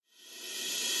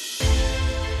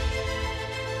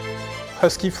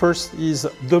Husky first is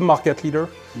the market leader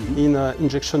in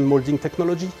injection molding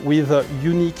technology with a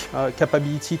unique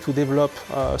capability to develop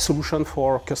a solution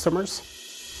for customers.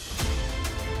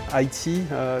 IT,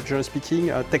 generally speaking,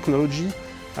 technology,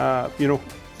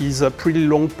 is a pretty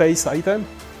long pace item.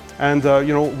 And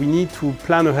we need to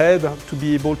plan ahead to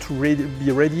be able to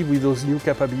be ready with those new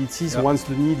capabilities once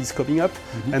the need is coming up,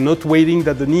 and not waiting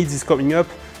that the need is coming up,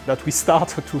 that we start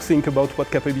to think about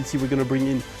what capability we're going to bring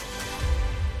in.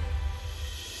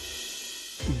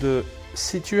 The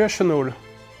situational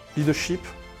leadership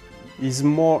is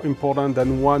more important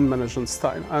than one management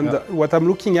style. And what I'm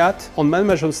looking at on my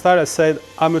management style, I said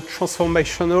I'm a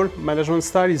transformational management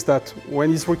style, is that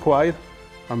when it's required,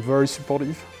 I'm very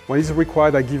supportive. When it's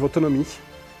required, I give autonomy,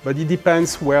 but it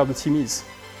depends where the team is.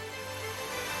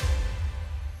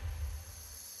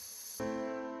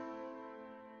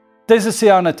 This is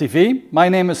CIONet TV. My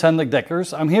name is Hendrik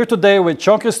Dekkers. I'm here today with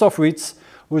Jean-Christophe Wiets,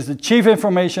 who is the Chief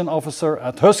Information Officer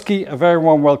at Husky. A very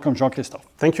warm welcome, Jean-Christophe.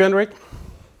 Thank you, Hendrik.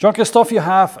 Jean-Christophe, you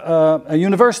have a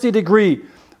university degree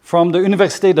from the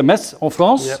Université de Metz in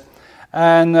France,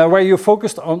 and where you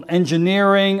focused on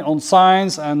engineering, on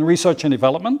science and research and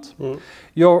development.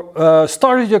 You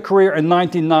started your career in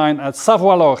 1999 at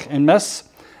Savoie-Logh in Metz,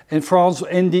 in France,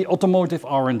 in the automotive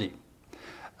R&D.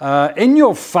 In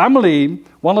your family,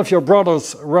 one of your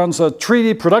brothers runs a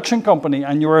 3D production company,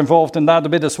 and you were involved in that a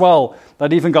bit as well,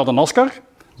 that even got an Oscar.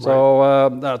 So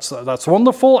that's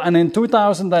wonderful. And in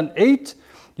 2008,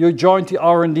 you joined the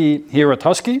R&D here at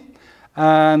Husky.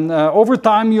 And over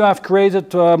time, you have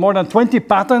created more than 20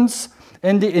 patents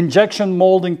in the injection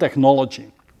molding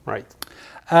technology. Right.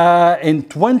 In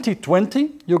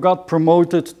 2020, you got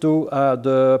promoted to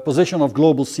the position of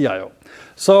Global CIO.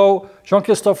 So,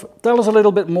 Jean-Christophe, tell us a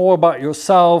little bit more about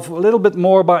yourself, a little bit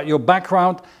more about your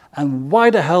background, and why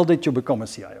the hell did you become a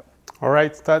CIO? All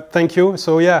right, thank you.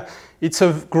 So yeah, it's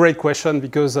a great question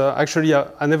because actually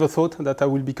I never thought that I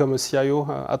would become a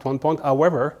CIO at one point.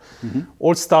 However,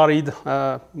 all started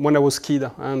when I was a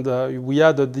kid, and we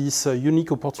had this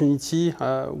unique opportunity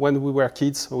when we were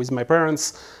kids with my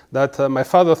parents, that my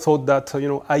father thought that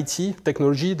IT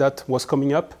technology that was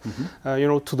coming up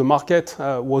to the market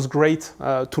was great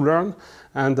to learn,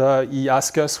 and he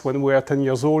asked us when we were 10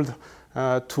 years old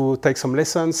to take some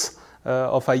lessons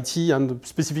of IT and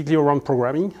specifically around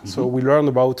programming. So we learned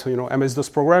about MS-DOS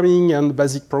programming and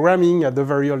basic programming at the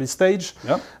very early stage.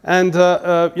 And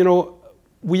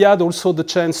we had also the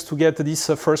chance to get this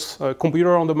first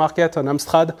computer on the market, an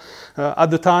Amstrad,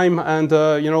 at the time. And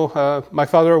my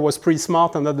father was pretty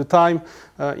smart, and at the time,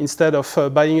 instead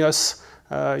of buying us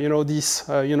these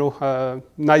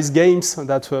nice games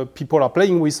that people are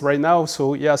playing with right now,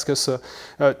 so he asked us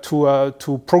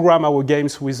to program our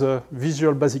games with a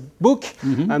Visual Basic book,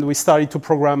 and we started to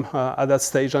program at that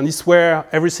stage, and it's where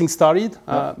everything started.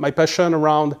 My passion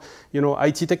around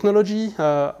IT technology,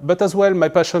 but as well my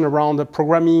passion around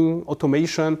programming,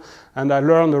 automation, and I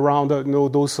learned around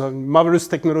those marvelous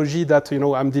technology that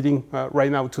I'm dealing right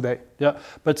now today. Yeah,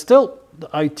 but still, the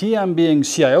IT and being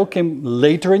CIO came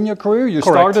later in your career. You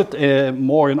started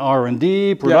more in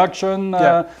R&D, production.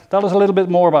 Tell us a little bit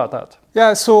more about that.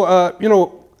 Yeah, so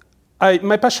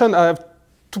my passion, I have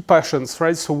two passions,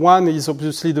 right? So one is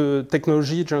obviously the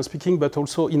technology, generally speaking, but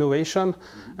also innovation.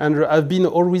 And I've been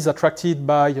always attracted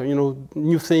by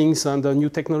new things and new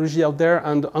technology out there,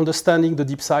 and understanding the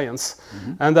deep science.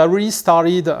 And I really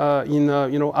started in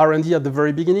R&D at the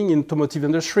very beginning in automotive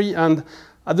industry. And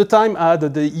at the time, I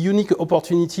had the unique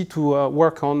opportunity to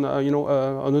work on an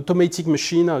automatic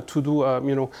machine to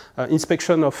do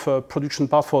inspection of production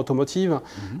parts for automotive,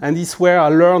 and it's where I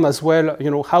learned as well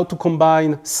how to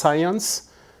combine science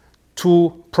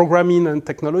to programming and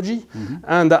technology.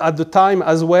 And at the time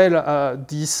as well,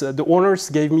 the owners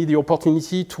gave me the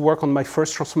opportunity to work on my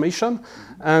first transformation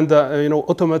and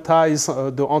automatize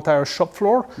the entire shop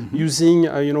floor using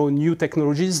new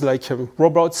technologies like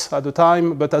robots at the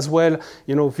time, but as well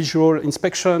visual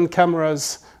inspection,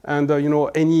 cameras, and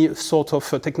any sort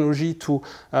of technology to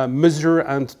measure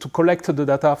and to collect the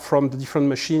data from the different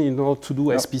machines in order to do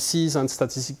SPCs and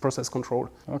statistic process control.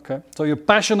 Okay, so you're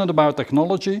passionate about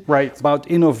technology, right? About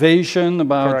innovation,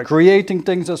 about creating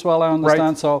things as well, I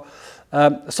understand.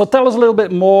 Right. So tell us a little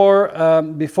bit more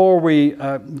before we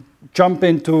jump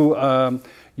into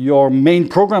your main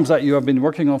programs that you have been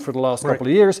working on for the last couple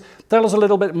of years. Tell us a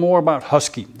little bit more about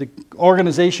Husky, the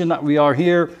organization that we are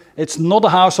here. It's not a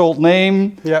household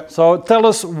name. Yeah. So tell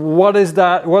us, what is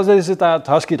that? What is it that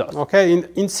Husky does? Okay,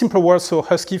 in simple words, so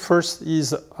Husky first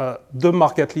is the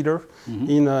market leader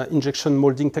in injection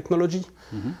molding technology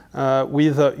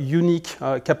with a unique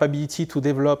capability to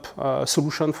develop a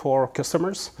solution for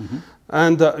customers.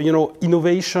 And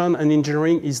innovation and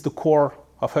engineering is the core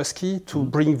of Husky to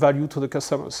bring value to the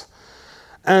customers.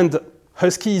 And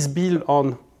Husky is built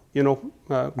on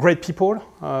great people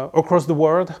across the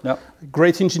world,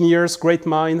 great engineers, great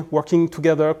mind, working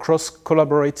together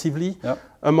cross-collaboratively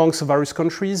amongst various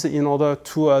countries in order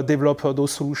to develop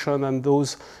those solutions and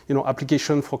those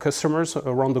applications for customers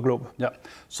around the globe. Yeah.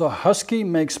 So Husky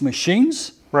makes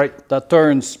machines that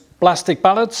turns plastic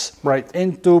pellets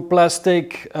into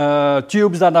plastic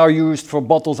tubes that are used for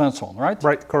bottles and so on, right?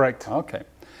 Right, correct. Okay.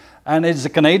 And it's a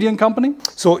Canadian company?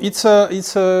 So it's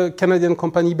a Canadian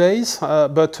company base,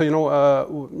 but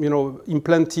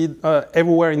implanted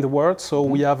everywhere in the world. So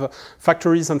we have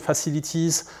factories and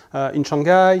facilities in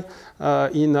Shanghai,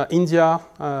 in India,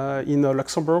 in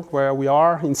Luxembourg, where we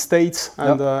are, in States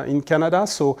and in Canada.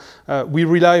 So we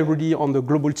rely really on the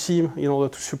global team in order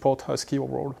to support Husky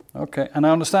overall. Okay, and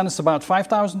I understand it's about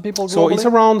 5,000 people globally? So it's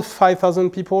around 5,000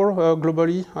 people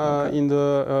globally in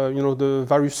the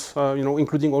various,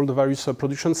 including all the various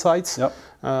production sites.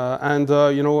 And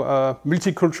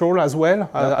multicultural as well,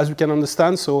 as you can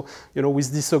understand. So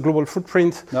with this global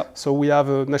footprint, so we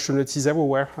have nationalities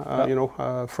everywhere,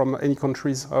 from any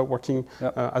countries working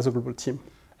as a global team.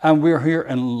 And we're here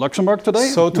in Luxembourg today?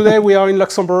 So today we are in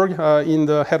Luxembourg, in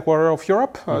the headquarters of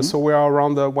Europe. So we are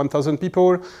around 1,000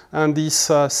 people, and this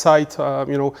site,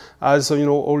 has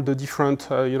all the different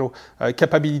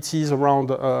capabilities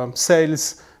around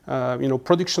sales,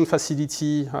 production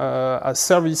facility, a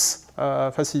service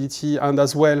facility, and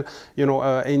as well,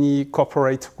 any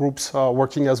corporate groups are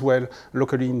working as well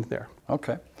locally in there.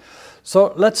 Okay,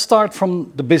 so let's start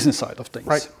from the business side of things.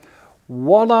 Right.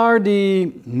 What are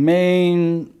the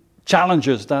main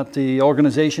challenges that the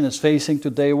organization is facing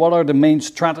today? What are the main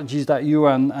strategies that you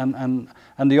and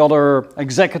the other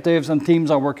executives and teams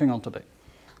are working on today?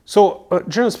 So,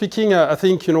 generally speaking, I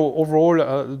think overall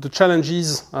the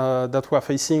challenges that we're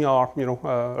facing are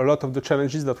a lot of the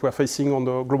challenges that we're facing on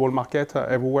the global market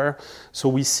everywhere. So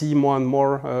we see more and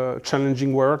more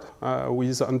challenging world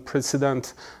with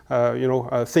unprecedented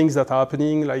things that are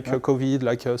happening, like COVID,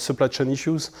 like supply chain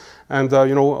issues, and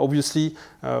obviously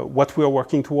what we are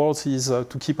working towards is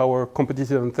to keep our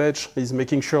competitive advantage, is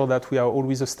making sure that we are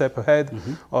always a step ahead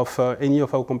of any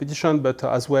of our competition, but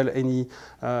as well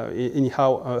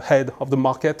anyhow ahead of the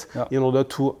market in order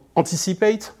to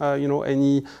anticipate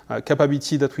any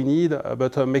capability that we need,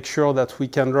 but make sure that we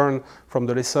can learn from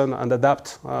the lesson and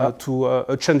adapt to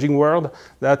a changing world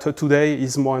that today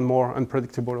is more and more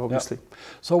unpredictable, obviously.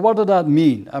 So what does that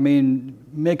mean? I mean,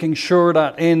 making sure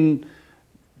that in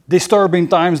disturbing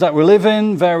times that we live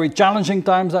in, very challenging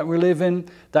times that we live in,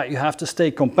 that you have to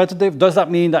stay competitive. Does that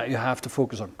mean that you have to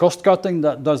focus on cost cutting?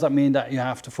 Does that mean that you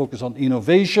have to focus on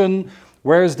innovation?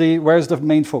 Where's the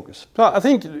main focus? So I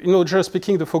think, generally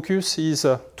speaking, the focus is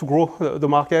to grow the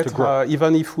market.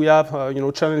 Even if we have,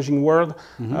 challenging world,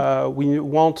 we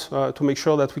want to make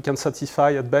sure that we can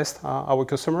satisfy at best our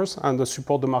customers and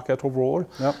support the market overall.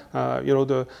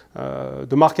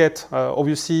 The market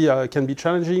obviously can be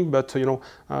challenging, but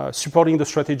supporting the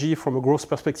strategy from a growth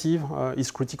perspective is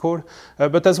critical.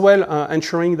 But as well,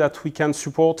 ensuring that we can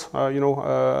support,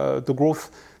 the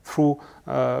growth through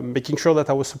making sure that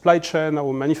our supply chain,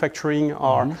 our manufacturing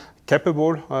are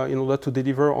capable in order to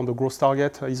deliver on the growth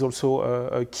target is also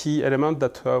a key element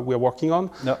that we are working on.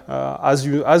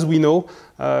 As we know,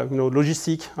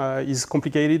 logistics is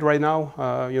complicated right now.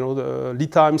 The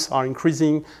lead times are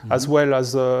increasing, as well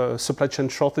as supply chain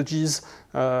shortages.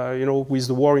 With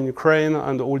the war in Ukraine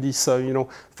and all these,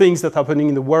 things that are happening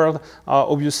in the world are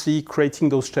obviously creating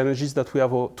those challenges that we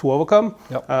have to overcome.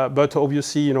 But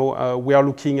obviously, we are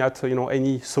looking at,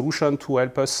 any solution to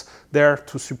help us there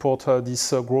to support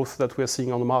this growth that we are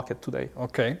seeing on the market today.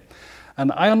 Okay.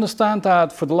 And I understand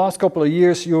that for the last couple of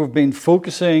years, you've been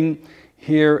focusing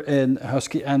here in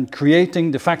Husky and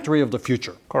creating the factory of the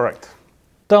future. Correct.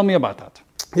 Tell me about that.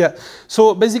 Yeah,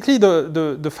 so basically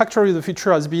the Factory of the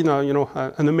Future has been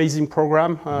an amazing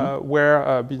program where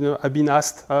I've been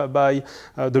asked by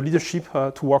the leadership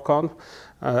to work on.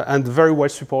 and very well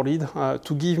supported,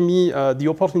 to give me the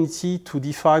opportunity to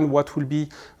define what will be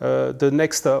the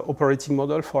next operating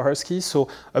model for Husky. So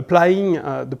applying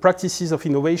the practices of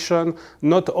innovation,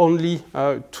 not only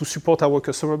to support our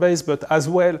customer base, but as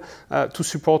well to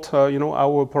support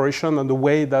our operation and the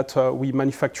way that we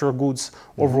manufacture goods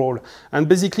overall. And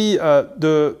basically,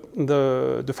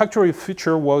 the Factory of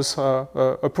Future was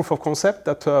a proof of concept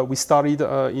that we started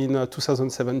in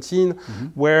 2017,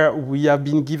 where we have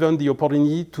been given the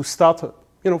opportunity to start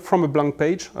from a blank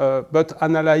page, but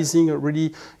analyzing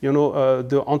really,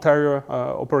 the entire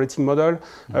operating model,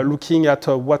 looking at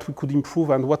what we could improve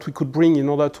and what we could bring in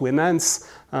order to enhance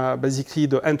basically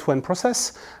the end-to-end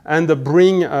process, and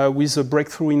bring with a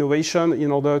breakthrough innovation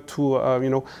in order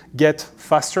to, get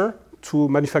faster to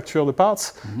manufacture the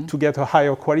parts, to get a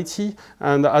higher quality,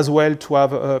 and as well to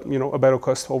have a better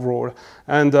cost overall.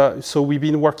 And so we've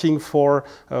been working for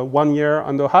 1 year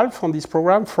and a half on this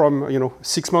program, from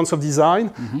 6 months of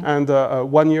design and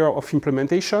 1 year of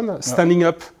implementation, standing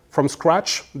up from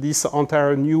scratch this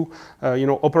entire new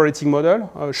operating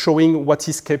model, showing what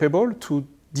is capable to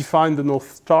define the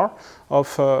North Star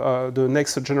of the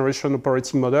next generation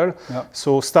operating model.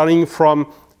 So starting from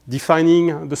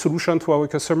defining the solution to our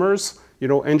customers,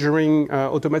 engineering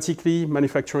automatically,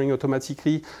 manufacturing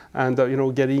automatically, and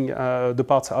getting the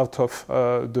parts out of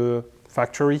the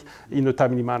factory in a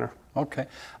timely manner. Okay.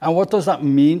 And what does that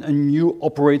mean, a new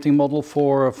operating model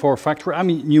for a factory? I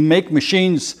mean, you make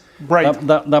machines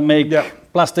that make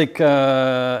plastic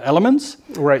elements.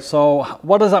 Right. So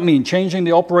what does that mean, changing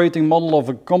the operating model of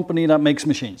a company that makes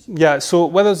machines? Yeah, so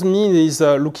what does it mean is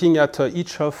looking at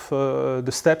each of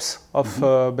the steps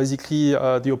of basically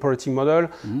the operating model,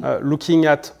 looking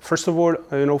at, first of all,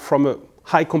 from a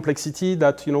high complexity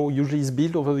that usually is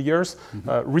built over the years,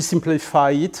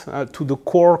 resimplify it to the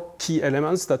core key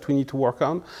elements that we need to work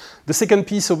on. The second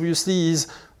piece, obviously, is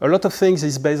a lot of things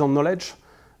is based on knowledge.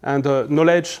 And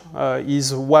knowledge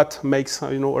is what makes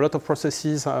a lot of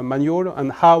processes manual,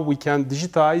 and how we can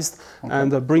digitize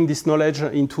and bring this knowledge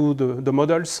into the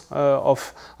models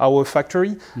of our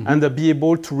factory, and be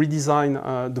able to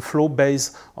redesign the flow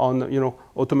based on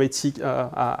automatic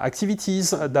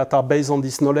activities that are based on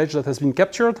this knowledge that has been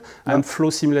captured and flow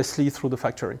seamlessly through the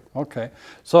factory. Okay,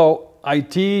 so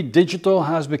IT, digital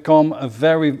has become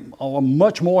a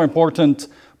much more important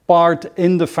part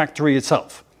in the factory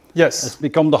itself. Yes. It's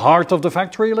become the heart of the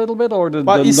factory a little bit, or the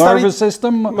nervous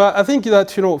system? Well, I think that,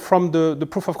 from the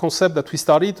proof of concept that we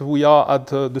started, we are at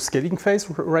the scaling phase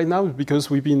right now, because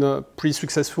we've been pretty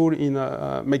successful in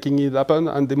making it happen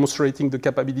and demonstrating the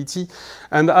capability.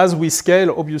 And as we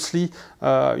scale, obviously,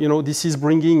 this is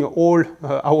bringing all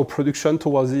our production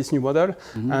towards this new model.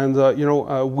 And,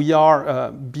 we are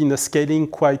been scaling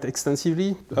quite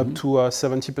extensively, up to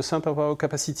 70% of our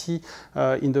capacity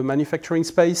in the manufacturing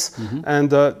space.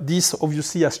 And this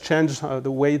obviously has changed the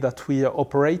way that we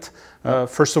operate.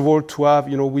 First of all, to have,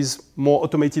 with more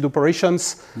automated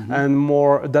operations and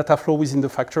more data flow within the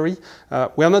factory.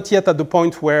 We are not yet at the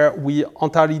point where we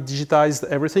entirely digitized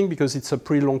everything, because it's a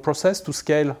pretty long process to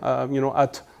scale,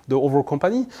 at the overall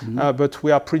company. But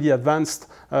we are pretty advanced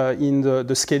in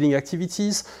the scaling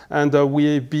activities, and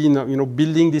we've been,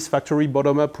 building this factory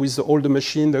bottom up with all the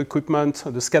machine, the equipment,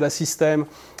 the SCADA system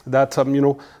that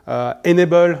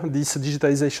enable this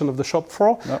digitization of the shop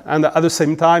floor. And at the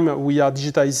same time, we are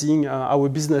digitizing our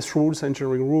business rules,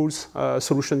 engineering rules,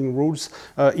 solutioning rules,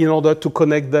 in order to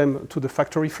connect them to the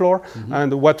factory floor.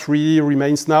 And what really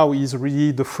remains now is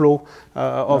really the flow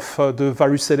of the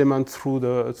various elements through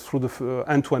the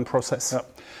end-to-end process.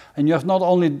 And you have not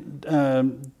only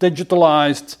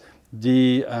digitalized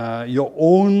your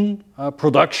own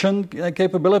production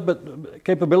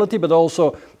capability, but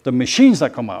also the machines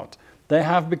that come out. They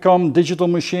have become digital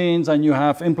machines, and you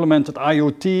have implemented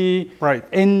IoT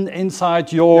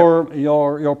inside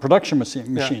your production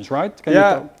machines, right?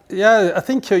 I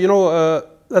think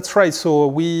that's right. So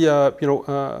we, I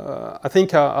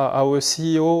think our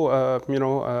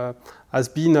CEO, has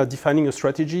been defining a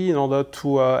strategy in order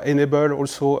to enable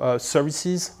also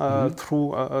services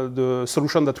through the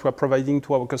solution that we are providing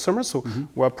to our customers. So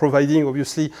we are providing,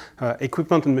 obviously,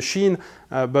 equipment and machine,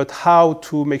 but how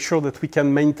to make sure that we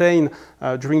can maintain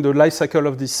during the life cycle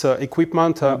of this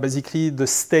equipment, basically the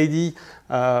steady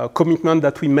commitment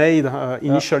that we made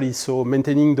initially. So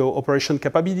maintaining the operation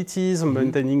capabilities,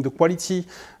 maintaining the quality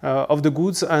of the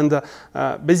goods. And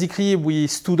basically, we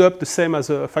stood up the same as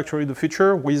a Factory of the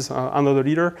Future with another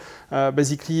leader,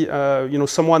 basically,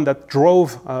 someone that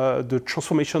drove the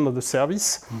transformation of the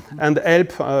service and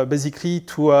help basically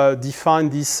to define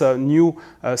this new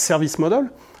service model.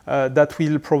 that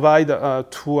will provide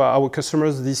to our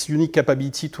customers this unique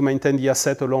capability to maintain the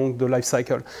asset along the life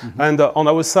cycle. And on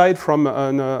our side, from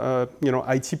an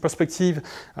IT perspective,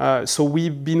 so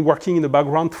we've been working in the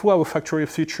background through our Factory of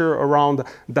Future around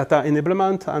data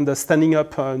enablement and standing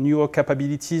up newer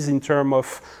capabilities in terms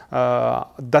of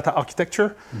data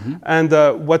architecture. And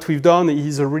what we've done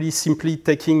is really simply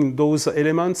taking those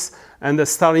elements and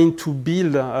starting to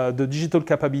build the digital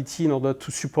capability in order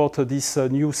to support this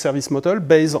new service model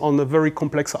based on a very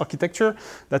complex architecture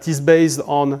that is based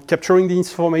on capturing the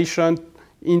information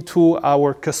into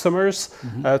our customers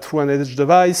through an edge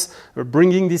device,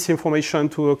 bringing this information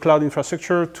to a cloud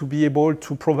infrastructure to be able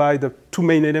to provide two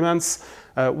main elements.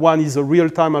 One is a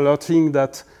real-time alerting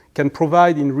that can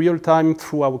provide in real time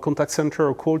through our contact center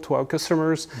a call to our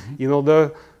customers in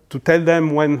order to tell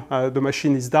them when the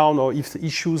machine is down or if the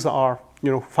issues are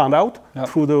found out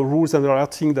through the rules and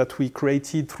alerting that we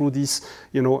created through this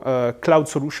cloud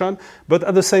solution. But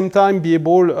at the same time, be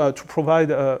able to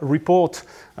provide a report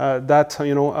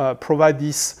that provide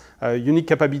this unique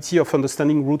capability of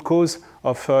understanding root cause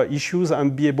of issues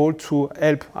and be able to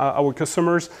help our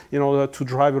customers in order to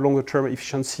drive a longer term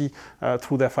efficiency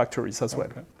through their factories as well.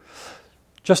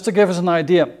 Just to give us an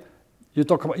idea, you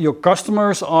talk about your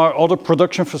customers are other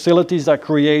production facilities that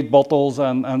create bottles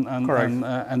and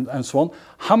so on.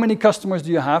 How many customers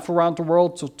do you have around the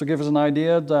world? So to give us an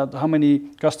idea that how many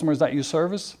customers that you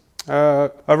service?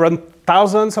 Around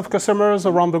thousands of customers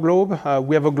around the globe.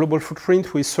 We have a global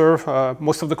footprint. We serve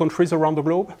most of the countries around the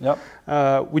globe,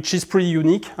 which is pretty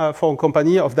unique for a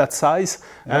company of that size.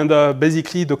 And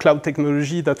basically, the cloud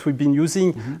technology that we've been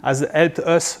using has helped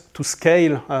us to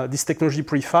scale this technology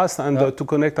pretty fast and to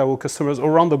connect our customers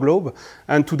around the globe.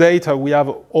 And to date, we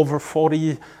have over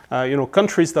 40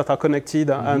 countries that are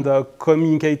connected and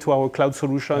communicate to our cloud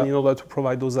solution in order to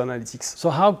provide those analytics. So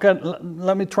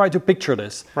let me try to picture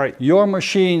this. Right. Your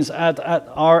machines are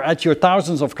at your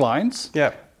thousands of clients.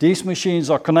 Yeah. These machines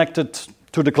are connected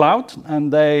to the cloud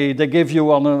and they give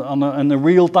you on a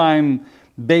real-time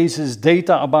basis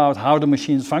data about how the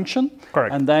machines function.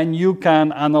 Correct. And then you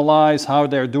can analyze how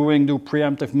they're doing, do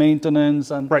preemptive maintenance.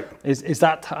 And is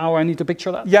that how I need to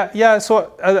picture that? Yeah.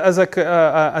 So as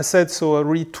I said, so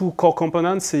really two core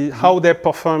components: how they're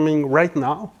performing right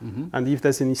now, and if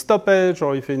there's any stoppage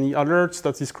or if any alerts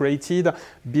that is created,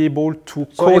 be able to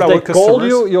call our customers. If they call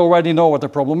you, you already know what the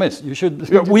problem is. You should.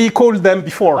 We call them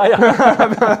before,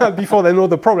 before they know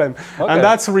the problem, and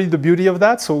that's really the beauty of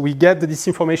that. So we get this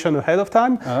information ahead of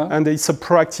time, and it's a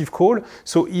proactive call.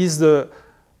 So is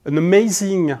an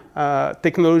amazing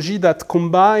technology that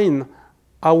combine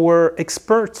our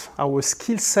expert, our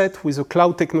skill set with a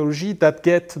cloud technology that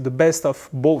get the best of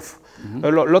both.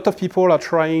 A lot of people are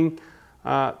trying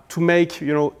to make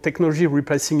technology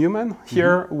replacing human.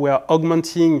 Here we are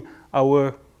augmenting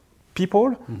our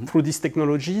people through these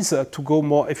technologies to go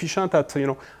more efficient at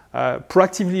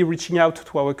proactively reaching out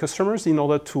to our customers in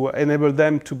order to enable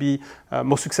them to be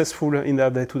more successful in their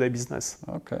day-to-day business.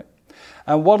 Okay.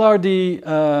 And what are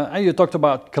you talked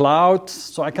about cloud,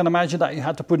 so I can imagine that you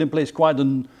had to put in place quite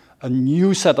a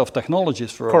new set of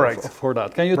technologies for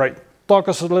that. Can you talk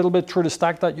us a little bit through the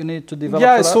stack that you need to develop?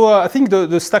 Yeah, so I think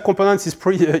the stack components is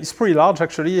pretty large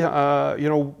actually,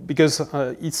 because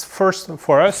it's first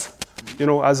for us,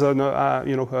 as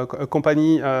a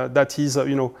company that is,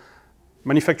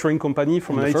 manufacturing company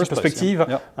from an IT perspective,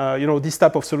 this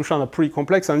type of solution are pretty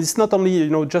complex, and it's not only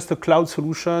just a cloud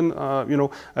solution,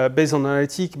 based on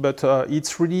analytics, but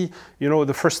it's really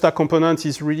the first stack component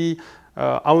is really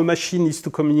our machine needs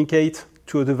to communicate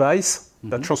to a device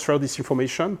that transfer this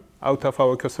information out of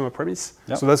our customer premise.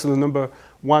 So that's the number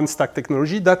one stack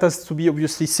technology that has to be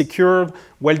obviously secured,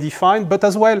 well defined, but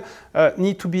as well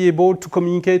need to be able to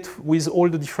communicate with all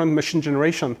the different machine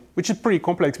generation, which is pretty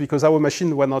complex because our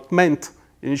machines were not meant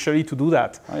initially to do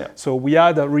that. So we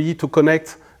had really to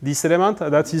connect this element.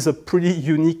 That is a pretty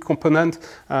unique component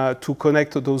to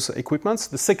connect those equipments.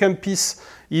 The second piece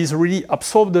is really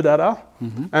absorb the data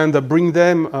and bring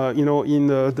them, in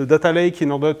the data lake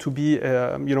in order to be,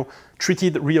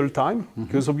 treated real time.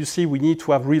 Because obviously we need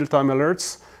to have real time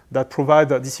alerts that provide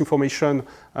this information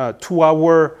to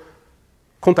our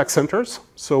contact centers.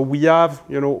 So we have,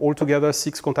 altogether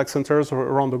 6 contact centers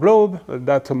around the globe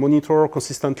that monitor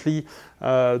consistently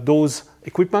those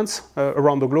equipments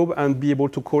around the globe and be able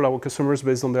to call our customers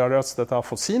based on the alerts that are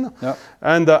foreseen.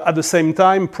 And at the same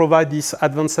time, provide this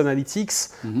advanced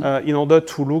analytics in order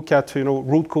to look at,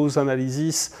 root cause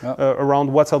analysis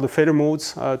around what are the failure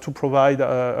modes to provide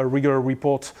a regular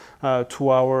report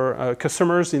to our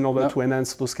customers in order to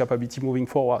enhance those capabilities moving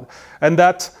forward. And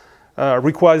that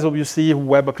requires obviously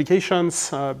web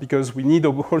applications because we need to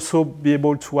also be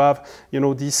able to have,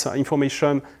 this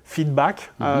information feedback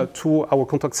to our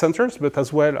contact centers, but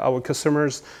as well our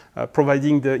customers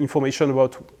providing the information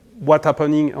about what's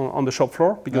happening on the shop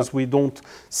floor, because we don't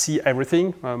see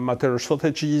everything, material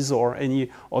shortages or any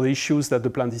other issues that the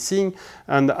plant is seeing.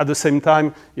 And at the same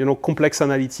time, complex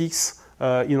analytics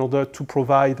in order to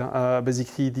provide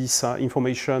basically this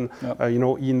information,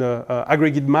 in an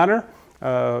aggregate manner.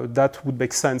 That would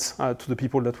make sense to the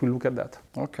people that will look at that.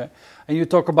 Okay. And you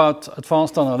talk about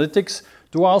advanced analytics.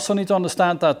 Do I also need to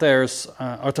understand that there's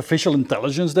artificial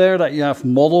intelligence there, that you have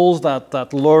models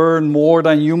that learn more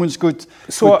than humans could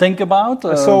think about?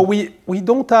 So we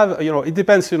don't have, it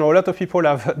depends, a lot of people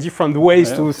have different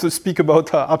ways to speak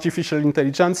about artificial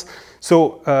intelligence.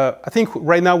 So I think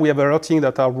right now we have a lot of things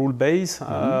that are rule-based.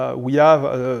 We have,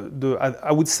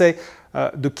 I would say,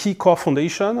 the key core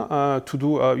foundation to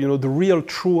do, the real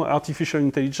true artificial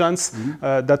intelligence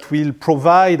that will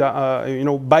provide,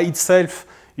 by itself,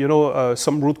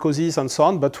 some root causes and so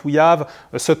on, but we have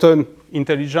a certain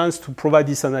intelligence to provide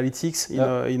this analytics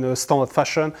in a standard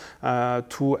fashion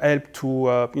to help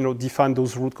to define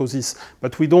those root causes.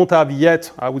 But we don't have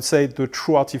yet, I would say, the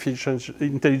true artificial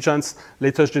intelligence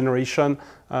latest generation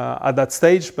at that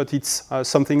stage, but it's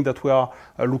something that we are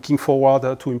looking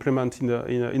forward to implement in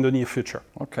the near future.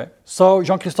 Okay. So,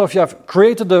 Jean-Christophe, you have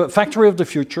created the factory of the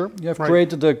future. You have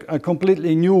created a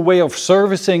completely new way of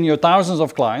servicing your thousands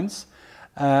of clients.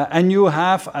 And you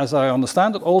have, as I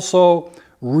understand it, also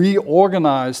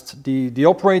reorganized the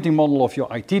operating model of your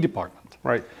IT department.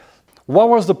 Right. What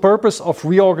was the purpose of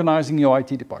reorganizing your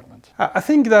IT department? I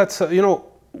think that,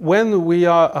 when we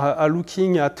are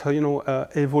looking at,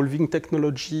 evolving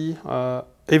technology,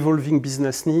 evolving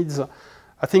business needs,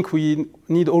 I think we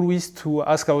need always to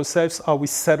ask ourselves, are we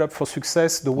set up for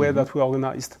success the way that we are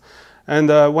organized? And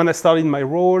when I started my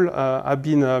role, I've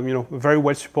been, very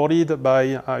well supported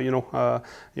by,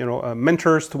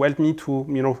 mentors to help me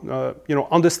to,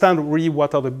 understand really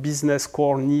what are the business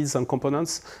core needs and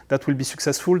components that will be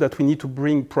successful, that we need to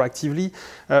bring proactively,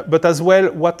 but as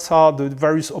well, what are the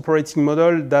various operating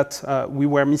models that we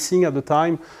were missing at the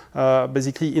time,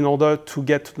 basically in order to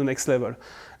get to the next level.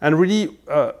 And really,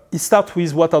 it starts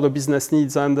with what are the business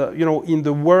needs. And, in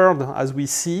the world as we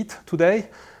see it today,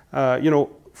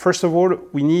 first of all,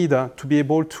 we need to be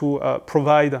able to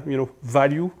provide,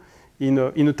 value in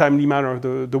a timely manner.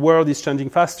 The world is changing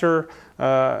faster,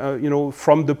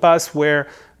 from the past where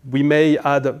we may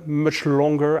add much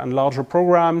longer and larger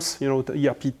programs, the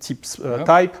ERP tips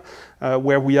type,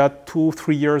 where we had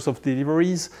 2-3 years of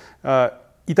deliveries.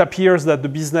 It appears that the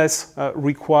business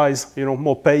requires,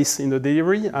 more pace in the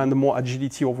delivery and more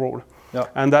agility overall. Yeah.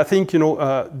 And I think,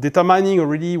 determining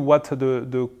really what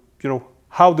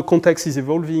how the context is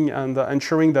evolving and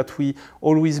ensuring that we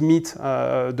always meet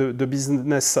the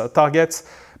business targets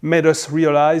made us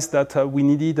realize that we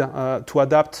needed to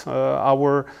adapt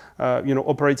our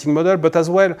operating model, but as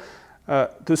well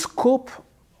the scope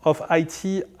of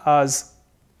IT has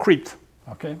creeped.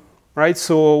 Okay. Right.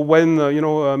 So when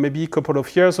maybe a couple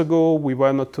of years ago we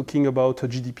were not talking about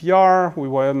GDPR, we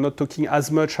were not talking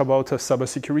as much about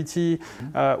cybersecurity,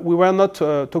 we were not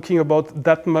talking about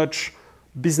that much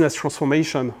business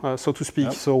transformation, so to speak.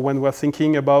 Yep. So when we're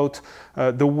thinking about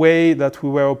the way that we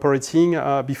were operating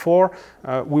before,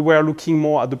 we were looking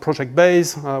more at the project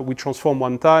base. We transform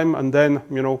one time, and then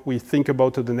we think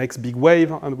about the next big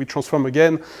wave, and we transform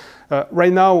again.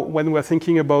 Right now, when we're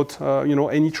thinking about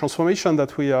any transformation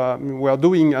that we are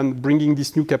doing and bringing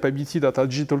this new capability that are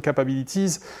digital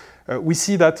capabilities, we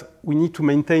see that we need to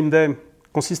maintain them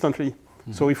consistently.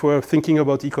 So if we're thinking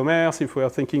about e-commerce, if we are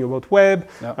thinking about web,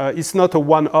 it's not a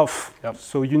one-off. Yep.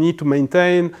 So you need to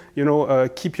maintain,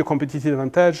 keep your competitive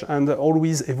advantage and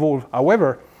always evolve.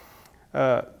 However,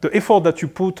 the effort that you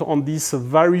put on these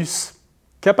various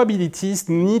capabilities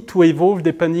need to evolve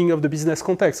depending on the business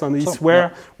context. And it's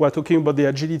where we're talking about the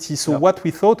agility. So what we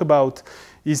thought about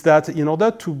is that in order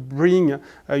to bring,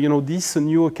 these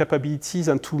new capabilities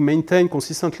and to maintain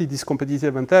consistently this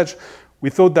competitive advantage, we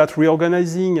thought that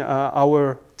reorganizing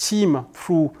our team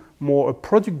through more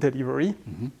product delivery,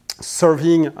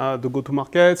 serving the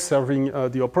go-to-market, serving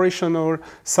the operational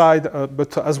side,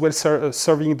 but as well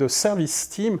serving the service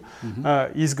team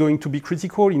is going to be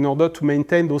critical in order to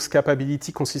maintain those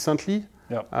capabilities consistently.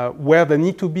 Yep. Where they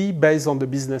need to be based on the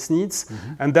business needs.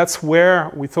 And that's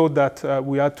where we thought that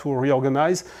we had to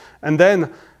reorganize. And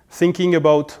then thinking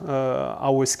about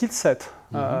our skill set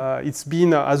It's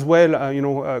been as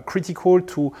well, critical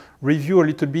to review a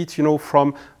little bit,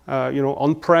 from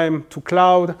on-prem to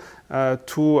cloud,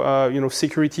 to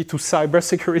security, to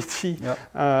cybersecurity,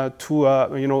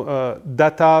 to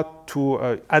data,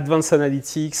 to advanced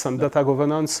analytics and data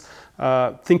governance.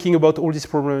 Thinking about all this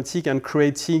problematic and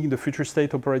creating the future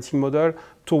state operating model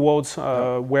towards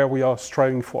where we are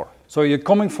striving for. So you're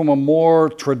coming from a more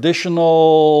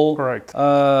traditional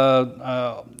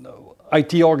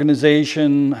IT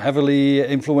organization, heavily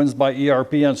influenced by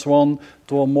ERP and so on,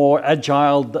 to a more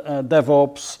agile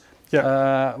DevOps,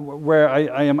 where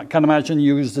I can imagine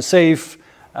you use the SAFe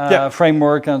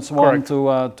framework and so on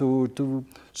to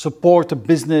support the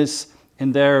business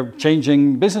in their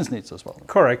changing business needs as well.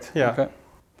 Correct, yeah. Okay.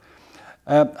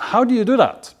 How do you do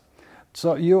that?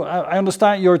 So I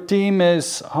understand your team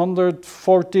is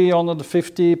 140,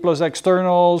 150 plus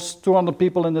externals, 200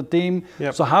 people in the team.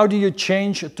 Yep. So how do you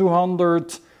change a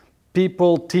 200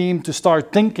 people team to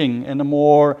start thinking in a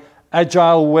more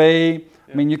agile way? Yep.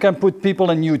 I mean, you can put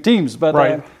people in new teams,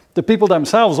 but the people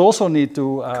themselves also need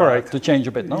to change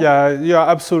a bit, no? Yeah,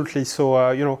 absolutely.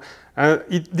 So,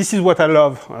 this is what I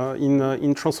love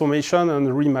in transformation,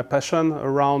 and really my passion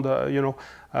around,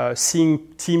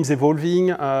 seeing teams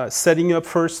evolving, setting up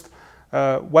first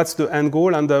what's the end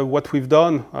goal, and what we've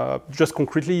done just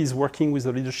concretely is working with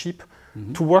the leadership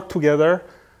to work together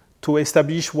to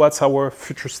establish what's our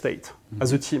future state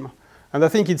as a team. And I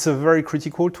think it's very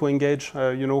critical to engage,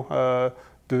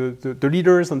 the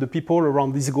leaders and the people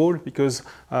around this goal, because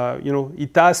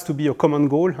it has to be a common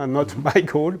goal and not my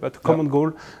goal, but a common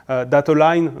goal that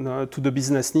align to the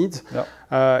business needs.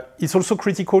 It's also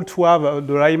critical to have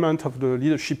the alignment of the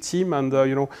leadership team and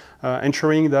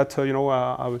ensuring that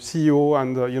our CEO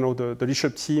and the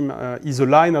leadership team is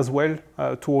aligned as well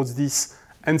towards this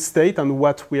end state and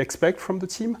what we expect from the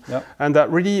team. And that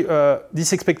really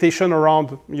this expectation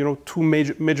around two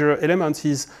major elements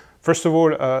is, first of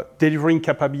all, delivering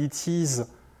capabilities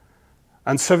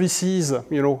and services,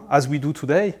 as we do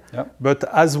today, but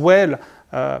as well,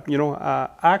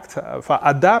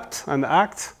 adapt and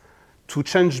act to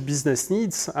change business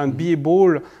needs and be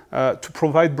able to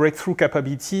provide breakthrough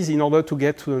capabilities in order to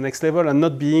get to the next level, and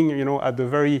not being, at the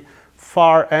very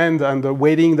far end and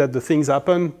waiting that the things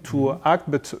happen to act,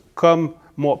 but come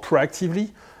more proactively.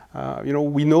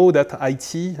 We know that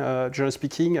IT, generally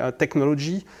speaking,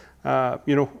 technology,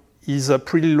 is a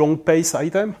pretty long pace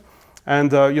item,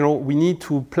 and we need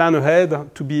to plan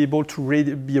ahead to be able to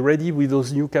be ready with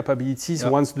those new capabilities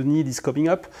once the need is coming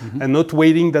up, and not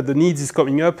waiting that the need is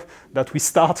coming up that we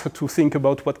start to think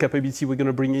about what capability we're going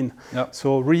to bring in.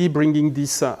 So really bringing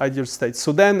this ideal state.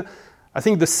 So then I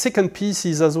think the second piece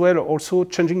is as well also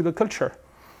changing the culture.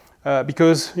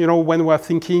 Because when we're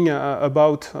thinking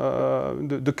about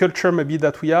the culture maybe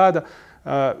that we had,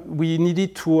 we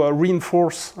needed to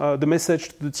reinforce the message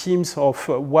to the teams of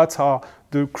what are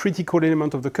the critical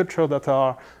elements of the culture that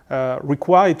are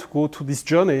required to go to this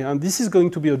journey. And this is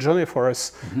going to be a journey for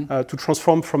us to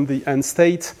transform from the end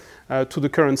state to the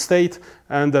current state,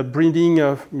 and bringing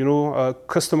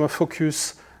customer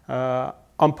focus,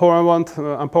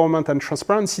 empowerment and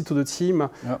transparency to the team,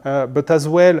 but as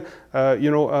well,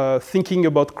 thinking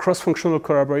about cross-functional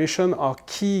collaboration are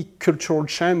key cultural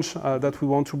change that we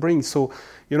want to bring. So,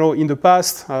 in the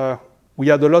past, we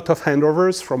had a lot of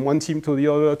handovers from one team to the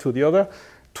other.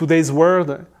 Today's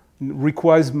world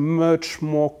requires much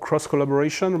more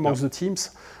cross-collaboration amongst the teams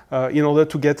in order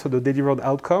to get the delivered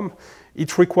outcome.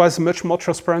 It requires much more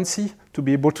transparency to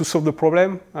be able to solve the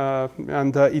problem,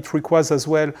 and it requires as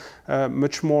well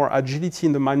much more agility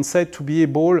in the mindset to be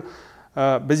able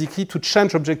basically to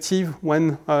change objective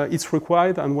when it's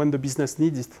required and when the business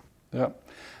needs it. Yeah,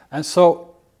 and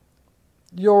so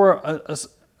you're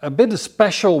a bit a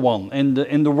special one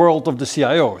in the world of the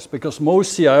CIOs, because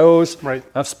most CIOs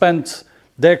have spent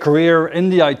their career in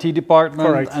the IT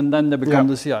department and then they become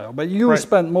the CIO. But you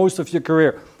spent most of your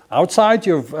career outside.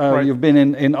 You've been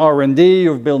in R&D,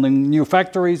 you've building new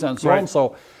factories and so on.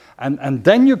 So, and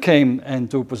then you came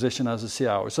into a position as a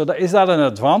CIO. So is that an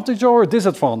advantage or a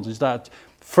disadvantage that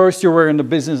first you were in the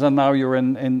business and now you're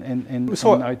in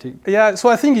IT? Yeah, so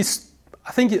I think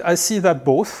I see that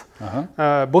both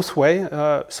way.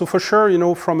 So for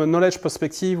sure, from a knowledge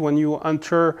perspective, when you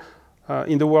enter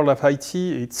in the world of IT,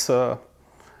 it's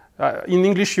in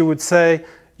English you would say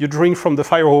you drink from the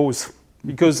fire hose,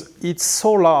 because it's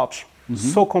so large,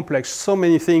 so complex, so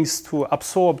many things to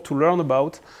absorb, to learn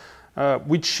about,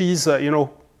 which is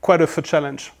quite a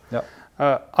challenge.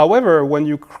 However, when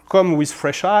you come with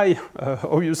fresh eye,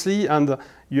 obviously, and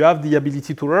you have the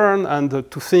ability to learn and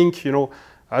to think,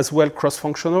 as well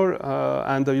cross-functional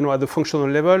and at the functional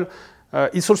level,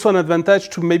 it's also an advantage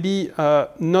to maybe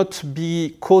not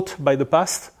be caught by the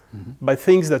past, by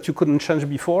things that you couldn't change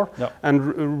before, and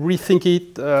rethink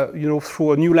it,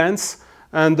 through a new lens,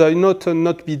 and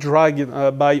not be dragged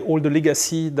by all the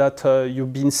legacy that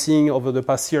you've been seeing over the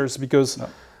past years. Because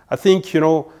I think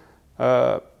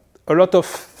a lot of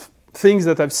things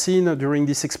that I've seen during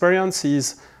this experience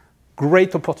is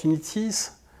great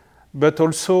opportunities, but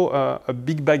also a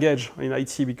big baggage in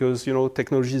IT, because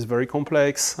technology is very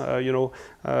complex.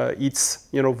 It's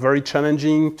very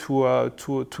challenging to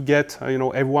get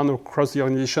everyone across the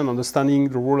organization understanding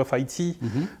the role of IT,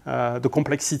 the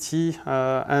complexity,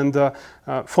 and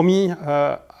for me,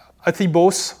 I think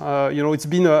both. It's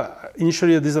been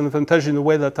initially a disadvantage in a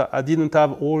way that I didn't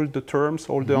have all the terms,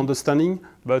 all the understanding,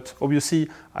 but obviously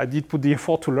I did put the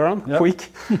effort to learn quick.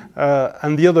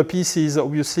 And the other piece is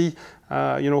obviously,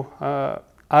 I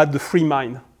had the free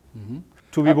mind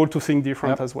to be able to think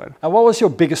different as well. And what was your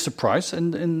biggest surprise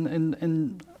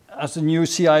in as a new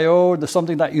CIO? There's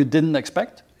something that you didn't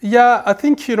expect? Yeah, I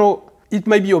think it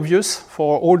may be obvious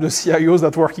for all the CIOs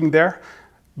that are working there,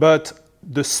 but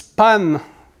the span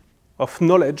of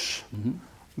knowledge,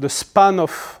 the span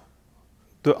of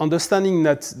the understanding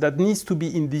that needs to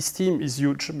be in this team is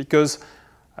huge, because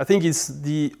I think it's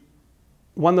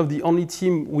one of the only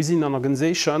team within an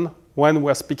organization, when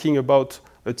we're speaking about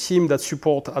a team that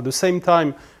support at the same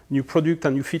time new product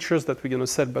and new features that we're going to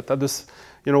sell, but at this,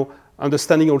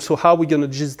 understanding also how we're going to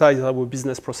digitize our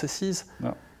business processes.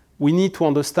 We need to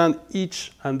understand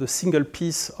each and the single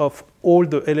piece of all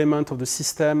the elements of the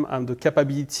system and the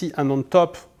capability, and on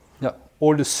top,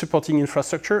 all the supporting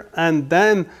infrastructure, and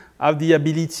then have the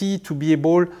ability to be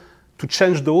able to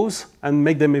change those and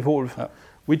make them evolve,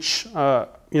 which,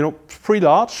 pretty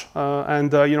large,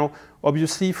 and,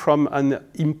 obviously from an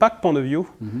impact point of view,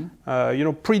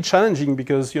 pretty challenging,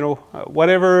 because,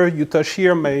 whatever you touch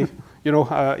here may,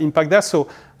 impact that. So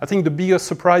I think the biggest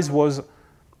surprise was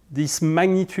this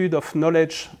magnitude of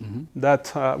knowledge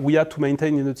that we had to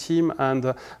maintain in the team, and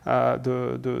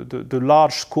the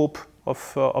large scope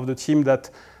of the team that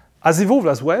has evolved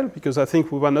as well, because I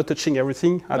think we were not touching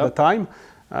everything at the time,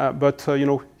 but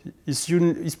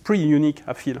it's pretty unique,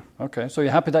 I feel. Okay, so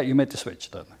you're happy that you made the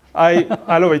switch then?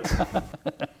 I love it.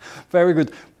 Very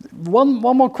good. One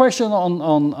more question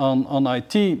on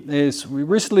IT is, we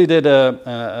recently did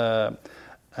a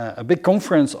big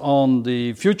conference on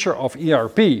the future of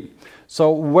ERP.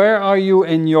 So where are you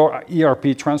in your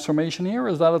ERP transformation here?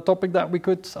 Is that a topic that we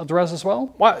could address as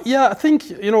well? Well, yeah, I think,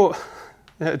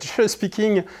 generally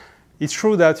speaking, it's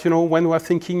true that, when we're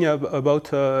thinking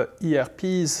about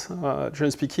ERPs,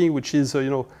 generally speaking, which is,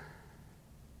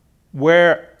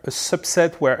 where a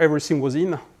subset where everything was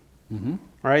in,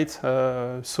 right?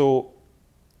 So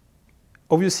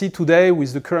obviously today,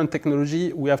 with the current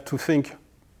technology, we have to think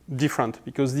different,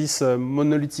 because this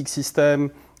monolithic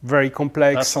system, very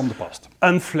complex, that's from the past,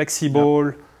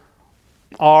 unflexible,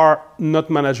 are not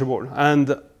manageable,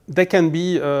 and they can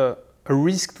be a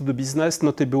risk to the business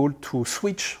not able to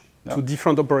switch to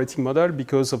different operating model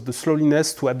because of the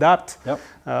slowness to adapt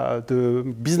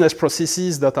the business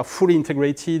processes that are fully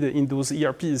integrated in those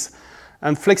ERPs.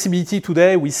 And flexibility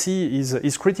today we see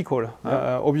is critical.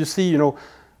 Obviously,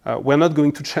 we're not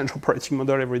going to change operating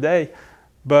model every day,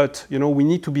 but we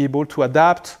need to be able to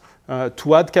adapt,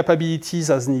 to add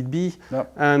capabilities as need be.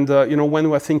 And when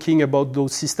we're thinking about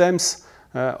those systems,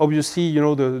 obviously,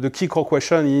 the key core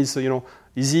question is,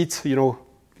 is it,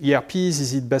 ERPs,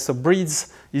 is it best of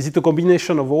breeds? Is it a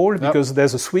combination of all? Because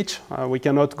there's a switch. We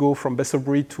cannot go from best of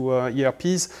breed to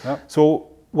ERPs. So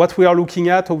what we are looking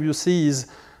at, obviously, is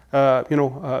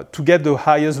to get the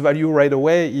highest value right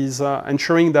away is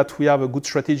ensuring that we have a good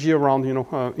strategy around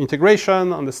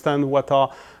integration, understand what are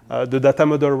the data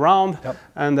model around,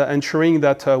 and ensuring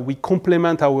that we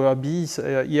complement our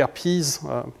ERPs,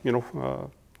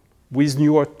 with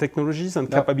newer technologies and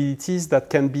capabilities that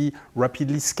can be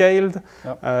rapidly scaled,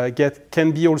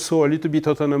 can be also a little bit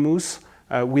autonomous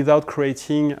without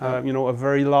creating a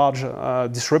very large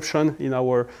disruption in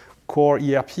our core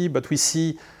ERP. But we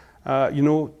see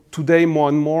today more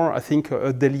and more, I think,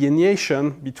 a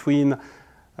delineation between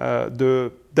the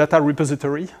data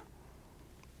repository,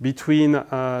 between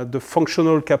the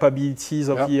functional capabilities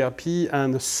of ERP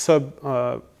and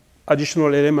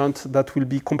additional element that will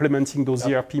be complementing those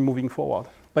ERP moving forward.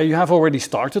 But you have already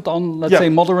started on, let's say,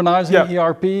 modernizing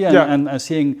ERP and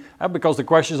seeing, because the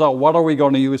questions are, what are we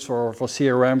going to use for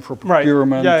CRM, for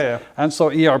procurement? And so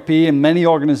ERP in many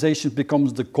organizations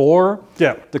becomes the core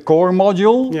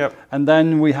module. And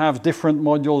then we have different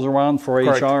modules around for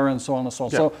HR and so on and so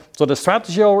on. So the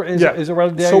strategy is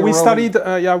already there. So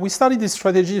we started this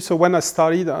strategy. So when I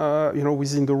started,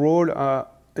 within the role,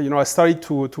 I started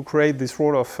to create this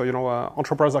role of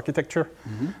enterprise architecture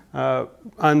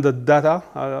and the data,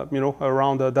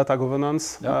 around data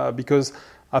governance, because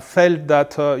I felt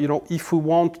that if we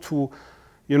want to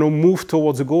move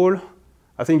towards a goal,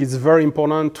 I think it's very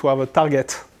important to have a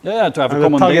target. To have a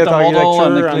common data model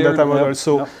and a clear data model.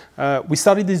 So we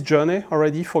started this journey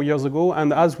already 4 years ago,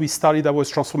 and as we started our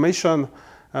transformation,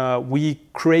 we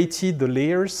created the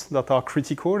layers that are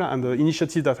critical and the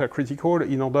initiatives that are critical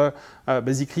in order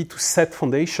basically to set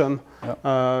foundation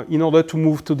in order to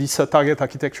move to this target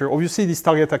architecture. Obviously, this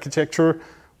target architecture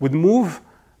would move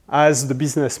as the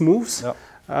business moves,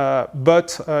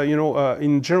 but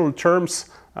in general terms,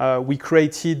 we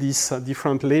created these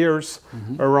different layers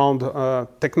around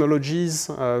technologies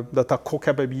that are core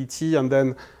capability, and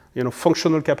then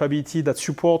functional capability that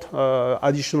support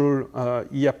additional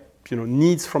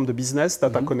needs from the business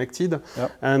that are connected,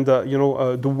 and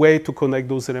the way to connect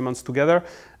those elements together.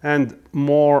 And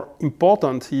more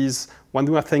important is when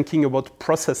we are thinking about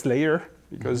process layer,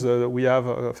 because we have,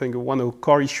 I think, one of the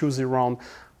core issues around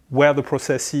where the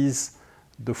processes,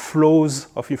 the flows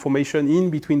of information in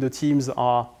between the teams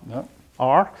are.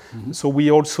 So we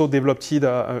also developed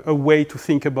a way to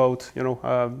think about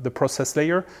the process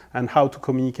layer and how to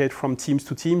communicate from teams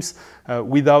to teams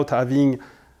without having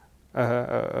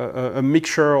a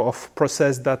mixture of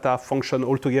process data function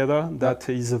altogether that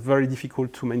is very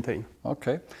difficult to maintain.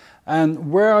 Okay. And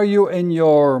where are you in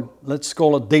your, let's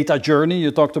call it, data journey?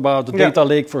 You talked about the data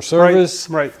lake for service.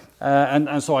 Right.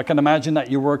 And so I can imagine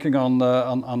that you're working on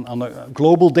a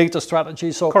global data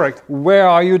strategy. So correct. Where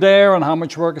are you there, and how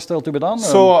much work is still to be done?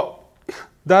 So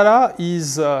data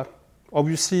is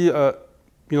obviously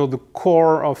the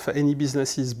core of any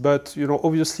businesses, but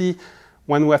obviously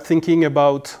when we're thinking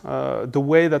about the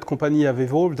way that companies have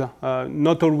evolved,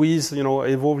 not always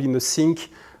evolved in the sync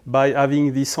by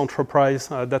having this enterprise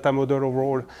data model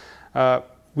overall.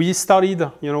 We started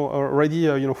already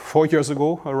 4 years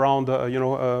ago around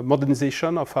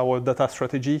modernization of our data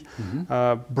strategy,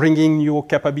 bringing new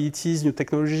capabilities, new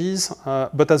technologies,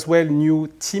 but as well new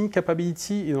team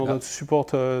capability in order to support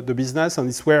the business. And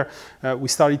it's where we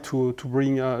started to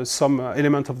bring some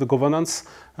element of the governance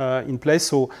in place.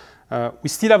 So we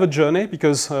still have a journey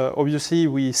because obviously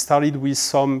we started with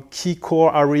some key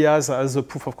core areas as a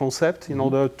proof of concept in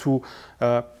order to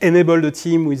enable the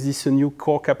team with these new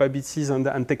core capabilities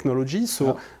and technologies.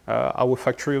 So our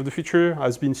factory of the future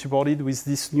has been supported with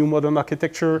this new modern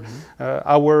architecture.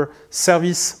 Our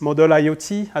service model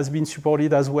IoT has been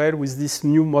supported as well with this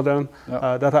new modern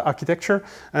data architecture.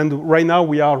 And right now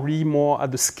we are really more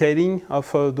at the scaling of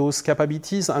those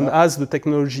capabilities. And as the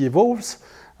technology evolves,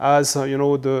 as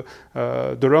the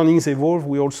learnings evolve,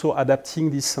 we're also adapting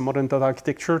this modern data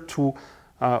architecture to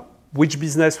which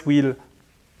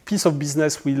piece of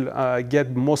business will get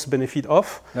most benefit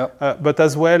of, but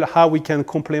as well how we can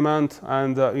complement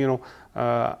and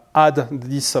add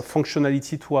this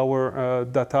functionality to our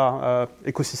data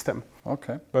ecosystem.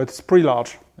 Okay. But it's pretty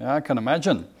large. Yeah, I can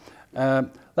imagine.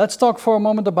 Let's talk for a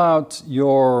moment about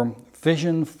your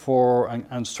vision for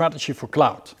and strategy for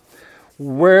cloud.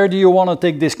 Where do you want to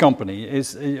take this company?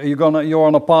 You're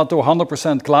on a path to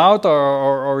 100% cloud,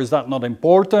 or is that not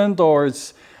important, or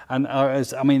is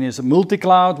it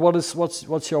multi-cloud?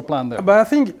 What's your plan there? But I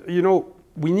think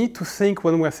we need to think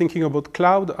when we're thinking about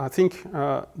cloud. I think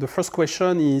the first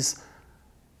question is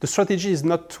the strategy is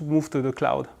not to move to the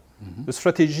cloud. The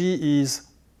strategy is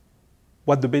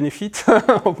what the benefit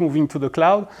of moving to the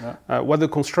cloud, what the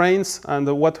constraints, and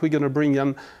what we're going to bring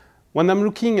in. When I'm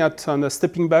looking at and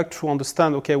stepping back to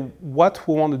understand, what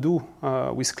we want to do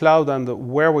with cloud and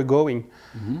where we're going,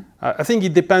 I think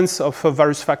it depends of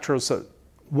various factors.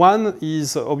 One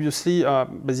is obviously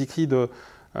basically the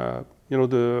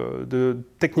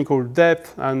technical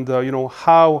depth and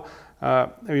how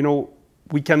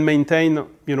we can maintain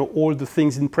all the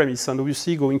things in premise. And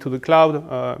obviously going to the cloud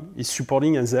is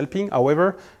supporting and helping.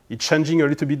 However, it's changing a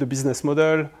little bit the business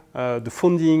model, the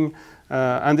funding,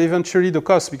 and eventually the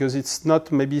cost, because it's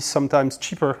not maybe sometimes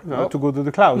cheaper to go to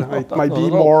the cloud. It might be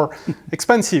more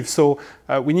expensive. So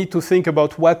we need to think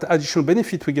about what additional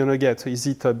benefit we're going to get. Is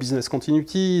it business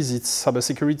continuity? Is it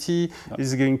cybersecurity?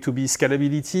 Is it going to be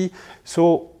scalability?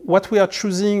 So what we are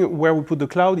choosing where we put the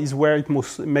cloud is where it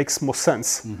makes more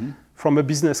sense. from a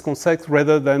business concept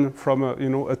rather than from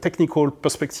a technical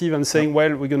perspective and saying,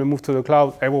 well, we're going to move to the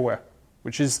cloud everywhere,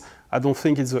 which is, I don't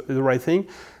think is the right thing.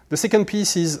 The second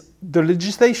piece is the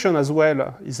legislation as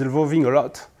well is evolving a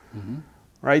lot,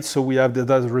 right? So we have the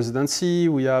data residency,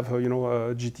 we have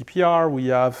GDPR, we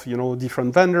have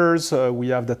different vendors, we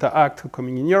have Data Act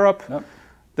coming in Europe. Yep.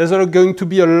 There's going to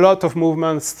be a lot of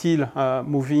movement still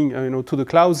moving to the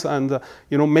clouds, and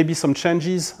maybe some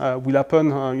changes will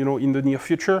happen in the near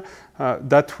future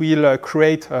that will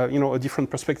create a different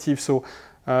perspective. So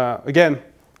again,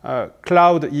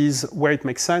 cloud is where it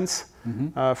makes sense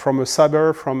from a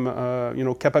cyber,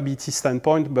 from capability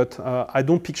standpoint, but I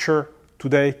don't picture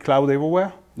today cloud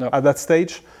everywhere at that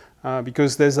stage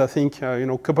because there's, I think,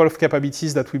 a couple of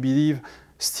capabilities that we believe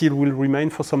still will remain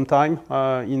for some time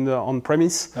in the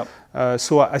on-premise. Yep.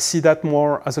 So I see that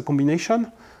more as a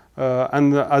combination.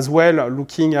 And as well,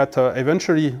 looking at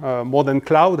eventually more than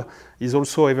cloud is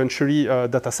also eventually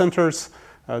data centers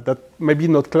that maybe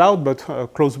not cloud, but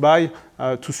close by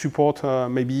to support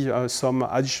maybe some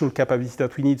additional capability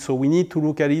that we need. So we need to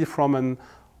look at it from an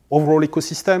overall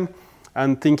ecosystem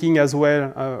and thinking as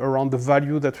well around the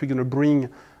value that we're going to bring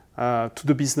to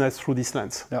the business through this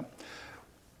lens. Yeah.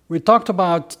 We talked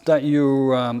about that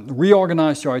you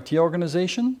reorganized your IT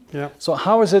organization. Yeah. So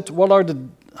how is it?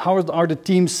 How are the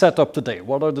teams set up today?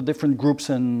 What are the different groups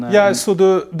in? So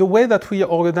the way that we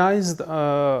organized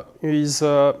is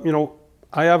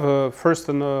I have first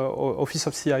an office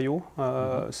of CIO,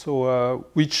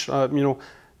 which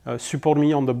support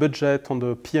me on the budget on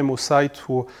the PMO side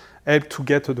to help to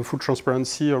get the full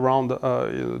transparency around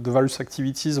the various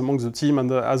activities amongst the team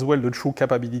and as well the true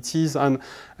capabilities, and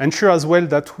ensure as well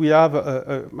that we have,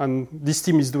 and this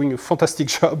team is doing a fantastic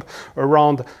job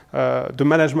around the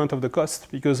management of the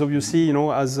cost, because obviously,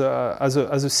 as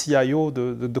a CIO,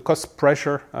 the cost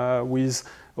pressure with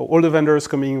all the vendors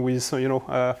coming with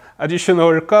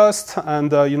additional cost and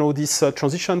this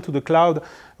transition to the cloud,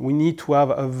 we need to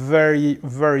have a very,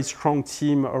 very strong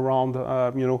team around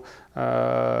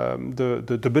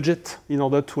the budget in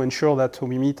order to ensure that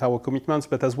we meet our commitments,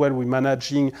 but as well we're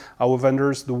managing our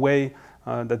vendors the way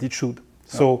that it should.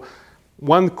 Yeah. So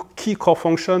one key core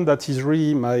function that is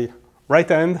really my right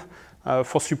hand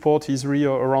for support is really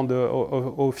around the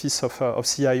office of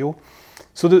CIO.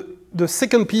 So the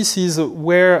second piece is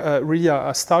where really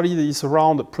I started is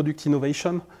around product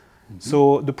innovation. Mm-hmm.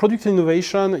 So the product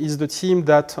innovation is the team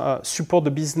that support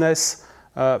the business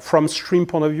from stream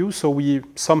point of view. So we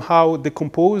somehow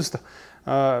decomposed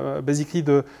basically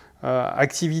the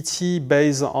activity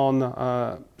based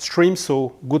on streams.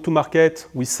 So go to market,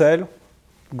 we sell.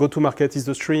 Go to market is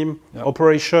the stream. Yep.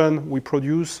 Operation, we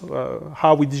produce.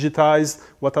 How we digitize,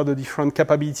 what are the different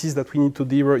capabilities that we need to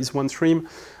deliver is one stream.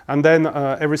 And then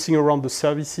everything around the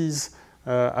services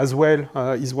as well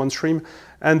is one stream.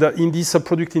 And in this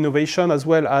product innovation, as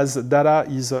well as data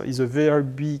is a very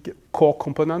big core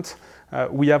component.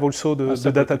 We have also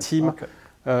the data team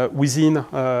within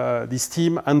this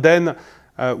team. And then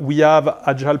we have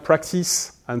agile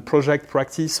practice and project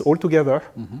practice all together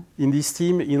in this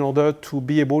team in order to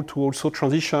be able to also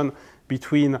transition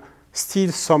between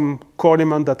still some core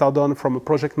elements that are done from a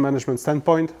project management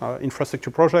standpoint,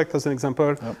 infrastructure project as an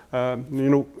example,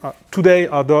 today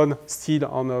are done still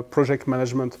on a project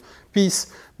management piece,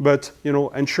 but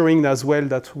ensuring as well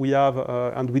that we have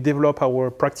and we develop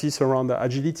our practice around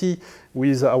agility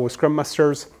with our Scrum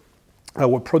Masters,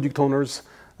 our product owners,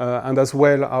 and as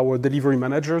well our delivery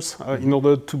managers in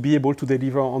order to be able to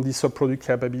deliver on these product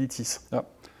capabilities. Yeah.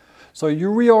 So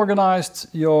you reorganized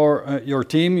your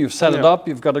team, you've set it up,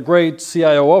 you've got a great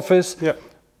CIO office. Yeah.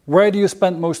 Where do you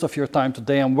spend most of your time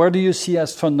today, and where do you see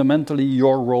as fundamentally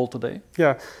your role today?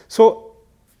 Yeah, so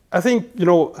I think,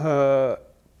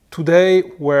 today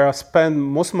where I spend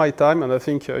most of my time, and I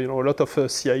think, a lot of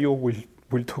CIO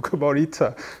will talk about it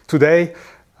today,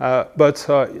 but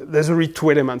there's really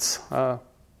two elements.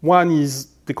 One is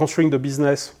deconstructing the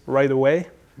business right away.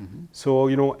 Mm-hmm. So,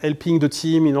 helping the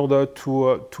team in order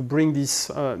to bring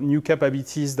these new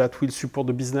capabilities that will support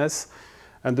the business.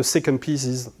 And the second piece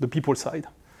is the people side.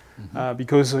 Mm-hmm.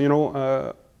 Because,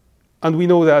 and we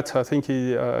know that, I think,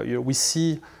 we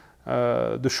see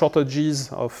the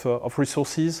shortages of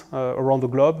resources around the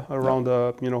globe, around,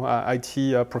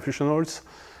 IT professionals.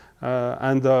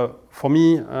 And for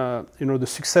me, the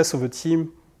success of a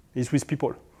team is with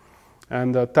people.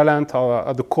 And talent are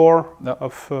at the core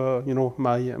of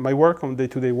my work, on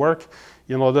day-to-day work,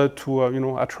 in order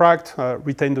to attract,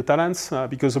 retain the talents,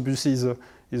 because obviously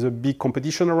is a big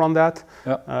competition around that,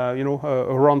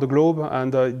 around the globe,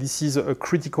 and this is a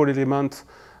critical element,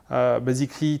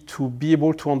 basically, to be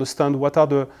able to understand what are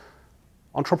the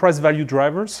enterprise value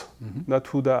drivers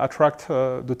that would attract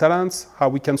the talents, how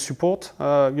we can support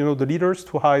the leaders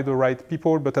to hire the right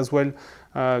people, but as well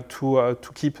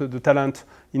to keep the talent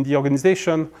in the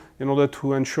organization in order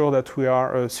to ensure that we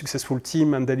are a successful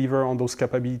team and deliver on those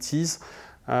capabilities.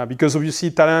 Because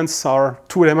obviously talents are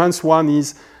two elements. One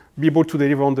is be able to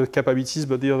deliver on the capabilities,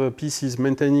 but the other piece is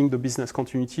maintaining the business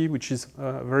continuity, which is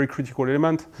a very critical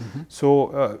element.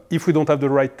 So if we don't have the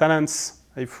right talents,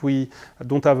 if we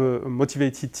don't have a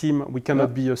motivated team, we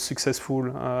cannot be a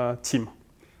successful team.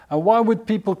 And why would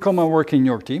people come and work in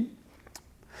your team?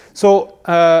 So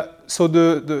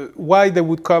the why they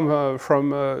would come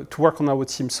to work on our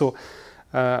team. So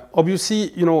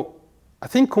obviously, I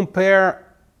think compare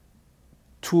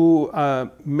to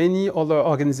many other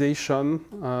organizations,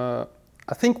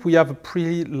 I think we have a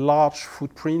pretty large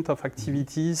footprint of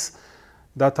activities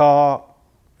that are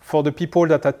for the people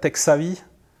that are tech savvy.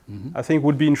 I think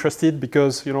would be interested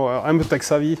because I'm a tech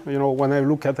savvy. When I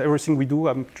look at everything we do,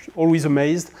 I'm always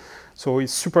amazed. So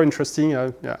it's super interesting.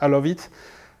 I love it.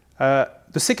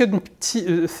 The second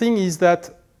thing is that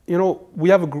we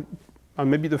have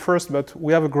maybe the first, but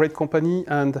we have a great company,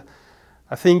 and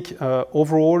I think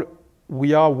overall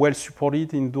we are well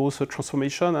supported in those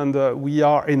transformation, and we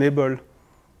are enabled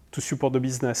to support the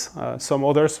business. Some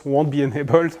others won't be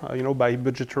enabled, by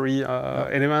budgetary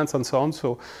elements and so on.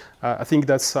 So I think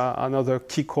that's another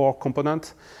key core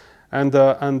component. And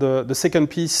the second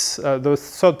piece, the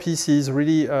third piece is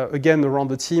really again around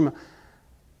the team.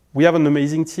 We have an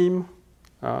amazing team,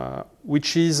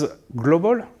 which is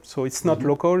global, so it's not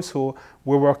local. So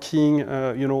we're working,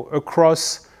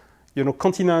 across,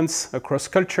 continents, across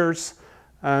cultures.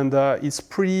 And it's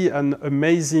pretty an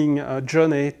amazing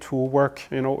journey to work,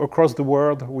 across the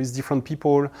world with different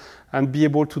people and be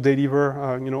able to deliver,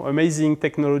 amazing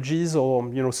technologies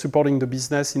or, supporting the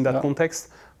business in that context.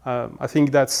 I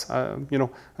think that's,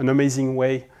 an amazing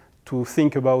way to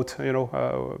think about,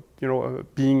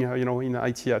 being, in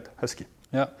IT at Husky.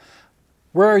 Yeah.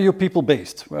 Where are your people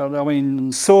based? Well, I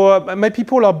mean, so my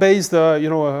people are based,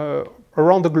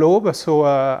 around the globe. So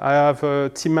I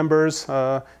have team members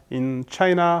in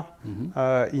China,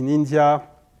 in India,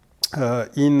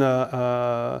 in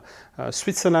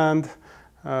Switzerland,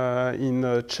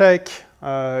 in Czech,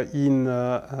 in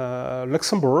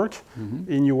Luxembourg,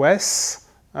 in US,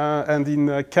 and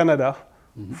in Canada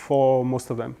for most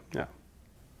of them. Yeah.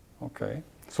 Okay.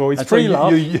 So it's pretty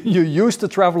large. You used to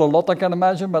travel a lot, I can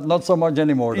imagine, but not so much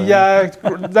anymore. Then. Yeah,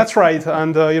 that's right.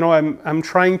 And I'm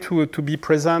trying to be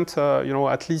present.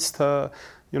 At least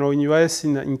in US,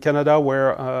 in Canada,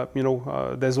 where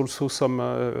there's also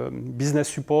some business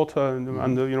support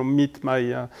and meet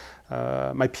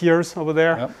my peers over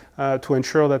there to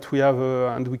ensure that we have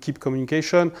and we keep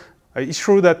communication. It's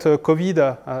true that COVID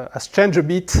has changed a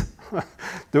bit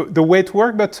the way to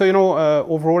work, but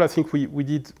overall, I think we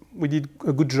did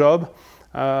a good job.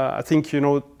 I think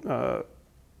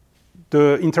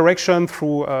the interaction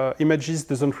through images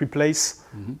doesn't replace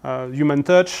human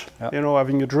touch.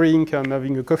 Having a drink and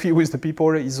having a coffee with the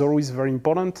people is always very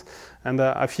important. And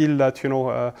I feel that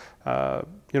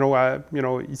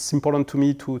it's important to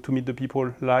me to meet the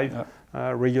people live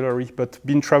regularly. But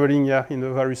been traveling in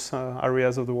the various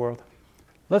areas of the world.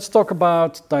 Let's talk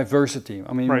about diversity.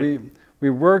 I mean, we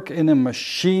work in a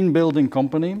machine building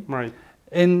company. Right.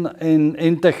 In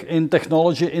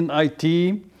technology, in IT.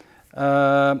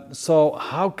 So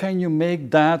how can you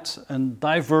make that a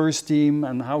diverse team,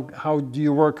 and how do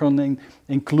you work on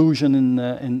inclusion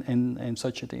in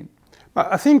such a team?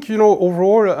 I think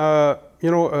overall,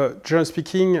 generally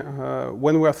speaking,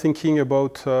 when we are thinking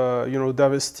about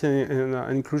diversity and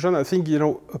inclusion, I think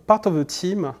a part of the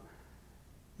team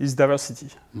is diversity,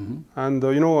 and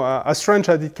as strange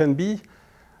as it can be,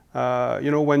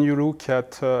 when you look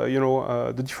at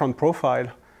the different profile.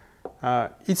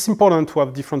 It's important to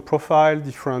have different profile,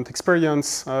 different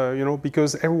experience,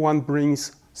 because everyone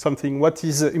brings something. What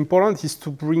is important is to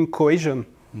bring cohesion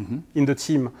in the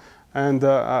team. And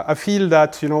I feel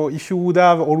that, if you would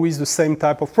have always the same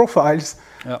type of profiles,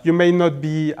 you may not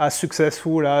be as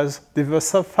successful as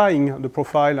diversifying the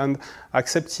profile and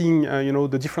accepting,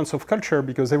 the difference of culture,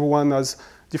 because everyone has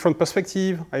different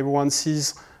perspective, everyone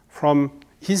sees from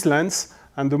his lens,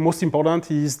 and the most important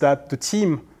is that the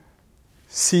team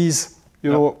sees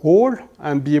all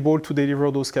and be able to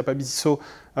deliver those capabilities. So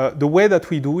the way that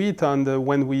we do it and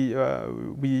when we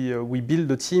build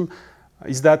the team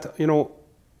is that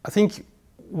I think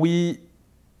we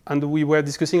were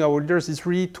discussing our leaders is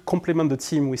really to complement the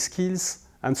team with skills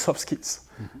and soft skills.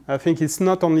 I think it's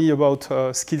not only about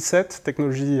skill set,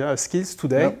 technology skills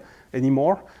today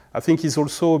anymore. I think is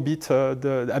also a bit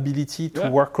the ability to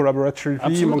work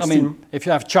collaboratively amongst team. If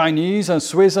you have Chinese and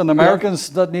Swiss and Americans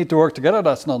that need to work together,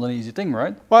 that's not an easy thing,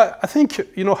 right? Well, I think,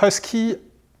 Husky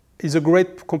is a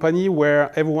great company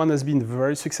where everyone has been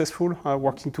very successful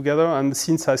working together. And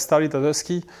since I started at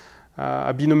Husky,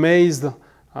 I've been amazed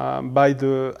by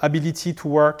the ability to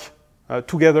work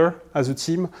together as a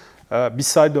team,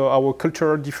 beside our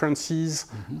cultural differences,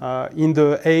 in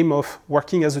the aim of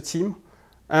working as a team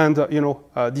and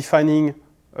defining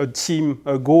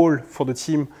a goal for the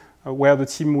team where the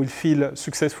team will feel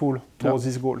successful towards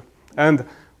this goal and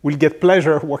will get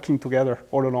pleasure working together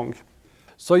all along.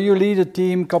 So you lead a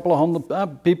team, couple of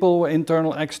hundred people,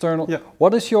 internal, external. Yeah.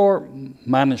 What is your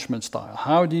management style?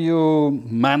 How do you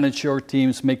manage your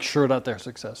teams, make sure that they're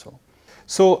successful?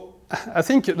 So I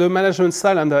think the management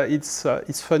style, and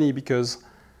it's funny because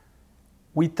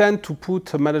we tend to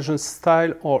put a management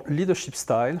style or leadership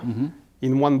style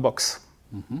in one box.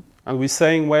 And we're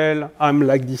saying, well, I'm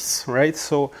like this, right?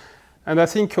 So, and I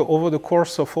think over the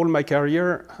course of all my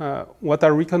career, what I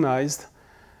recognized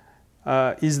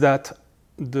is that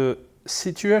the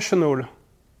situational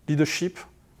leadership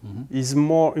is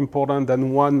more important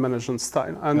than one management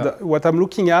style. And what I'm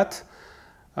looking at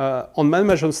on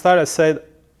management style, I said,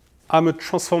 I'm a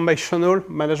transformational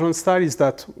management style is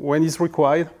that when it's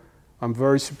required, I'm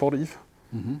very supportive.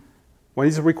 When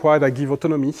it's required, I give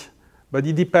autonomy. But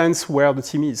it depends where the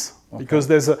team is, because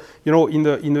there's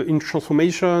in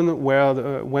transformation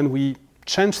where when we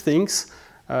change things,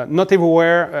 not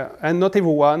everywhere and not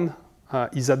everyone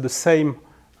is at the same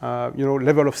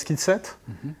level of skill set,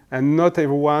 and not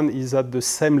everyone is at the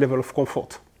same level of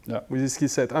comfort with this skill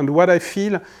set. And what I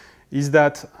feel is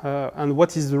that, and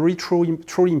what is really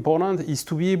truly important, is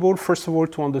to be able, first of all,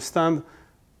 to understand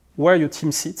where your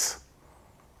team sits,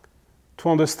 to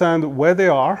understand where they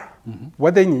are,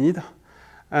 what they need,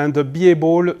 and be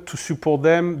able to support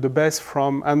them the best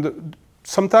from. And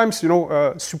sometimes,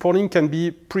 supporting can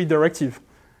be pretty directive.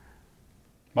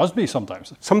 Must be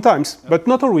sometimes. Sometimes, but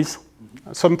not always.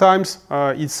 Sometimes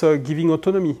it's giving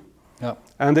autonomy.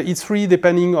 And it's really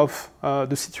depending of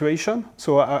the situation.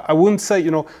 So I wouldn't say,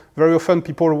 very often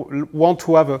people want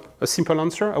to have a simple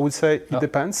answer. I would say it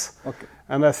depends.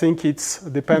 And I think it's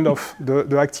depend of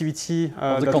the activity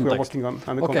that we're working on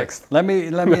and the context. Let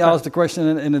me ask the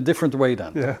question in a different way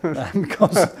then.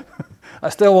 Because I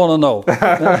still want to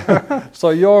know.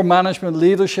 So your management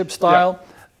leadership style,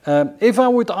 if I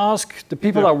would ask the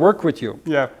people that work with you,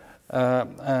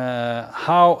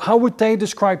 how would they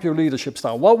describe your leadership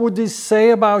style? What would they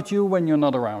say about you when you're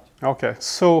not around? Okay,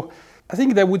 so I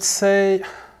think they would say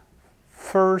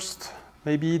first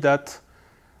maybe that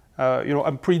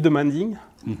I'm pretty demanding.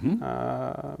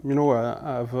 I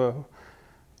have a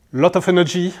lot of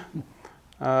energy,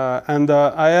 and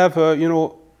I have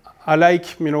I like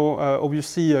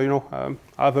obviously I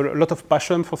have a lot of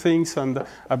passion for things, and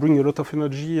I bring a lot of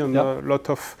energy and a lot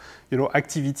of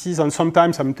activities, and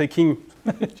sometimes I'm taking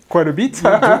quite a bit.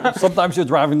 Sometimes you're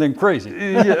driving them crazy.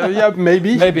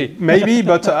 maybe,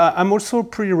 but I'm also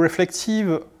pretty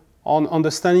reflective on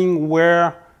understanding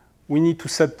where we need to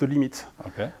set the limit.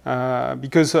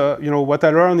 Because what I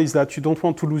learned is that you don't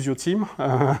want to lose your team,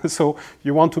 so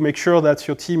you want to make sure that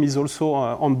your team is also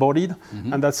onboarded,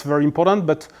 and that's very important.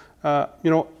 But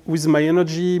with my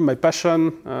energy, my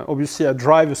passion, obviously I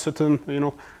drive a certain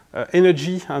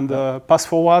energy and pass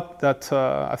forward that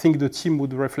I think the team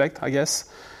would reflect, I guess.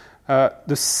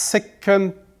 The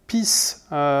second piece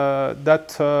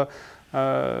that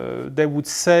they would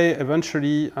say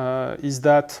eventually is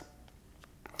that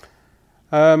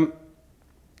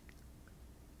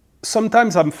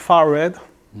sometimes I'm far ahead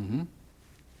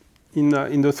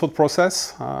in the thought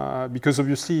process because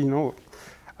obviously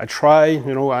I try.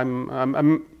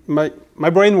 My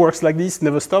brain works like this,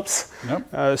 never stops.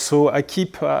 So I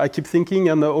keep thinking,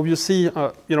 and obviously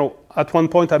at one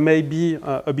point I may be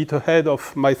a bit ahead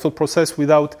of my thought process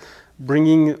without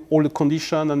bringing all the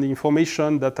condition and the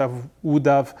information that would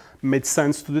have made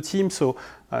sense to the team. So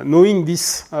knowing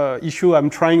this issue, I'm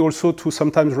trying also to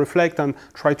sometimes reflect and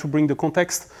try to bring the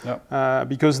context,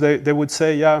 because they would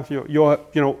say,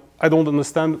 you're I don't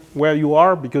understand where you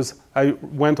are because I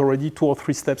went already 2 or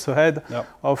 3 steps ahead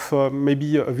of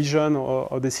maybe a vision or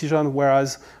a decision,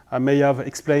 whereas I may have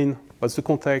explained what's the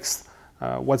context,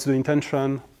 what's the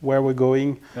intention, where we're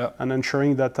going, and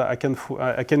ensuring that I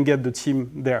can get the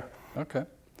team there. Okay.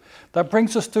 That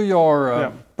brings us to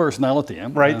your personality.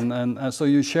 Right. And so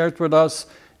you shared with us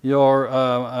your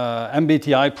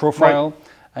MBTI profile,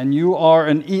 and you are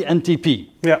an ENTP.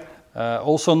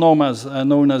 Also known as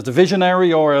the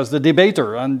visionary or as the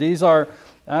debater. And these are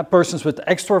persons with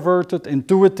extroverted,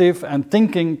 intuitive, and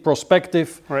thinking,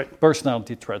 prospective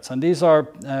personality traits. And these are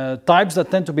types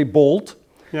that tend to be bold,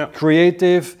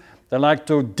 creative. They like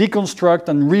to deconstruct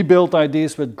and rebuild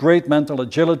ideas with great mental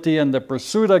agility, and they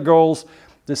pursue their goals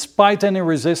despite any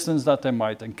resistance that they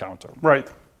might encounter. Right.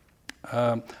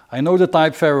 I know the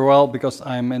type very well because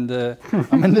I'm in the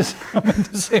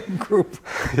same group.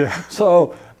 Yeah.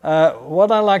 So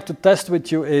what I like to test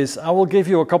with you is I will give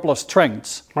you a couple of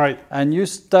strengths. Right. And you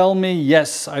tell me,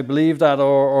 yes, I believe that,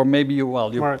 or maybe you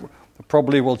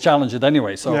probably will challenge it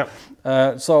anyway. So,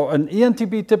 so an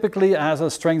ENTP typically has a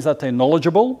strength that they're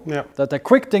knowledgeable, that they're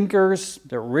quick thinkers,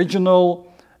 they're original,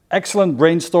 excellent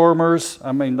brainstormers.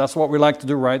 I mean, that's what we like to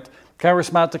do, right?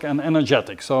 Charismatic and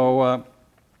energetic. So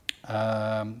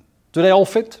do they all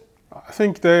fit? I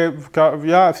think they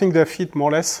fit more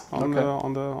or less on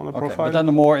the profile. But then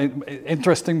the more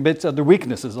interesting bits are the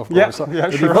weaknesses, of course.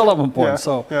 The development points.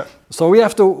 So we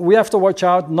have to watch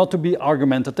out not to be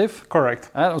argumentative.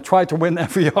 Correct. Try to win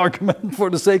every argument for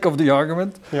the sake of the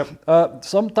argument.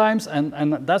 Sometimes,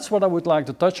 and that's what I would like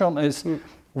to touch on is.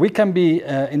 We can be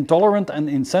intolerant and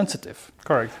insensitive.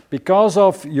 Correct. Because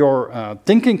of your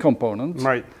thinking component.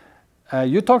 Right.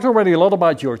 You talked already a lot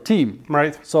about your team.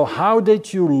 Right. So how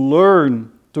did you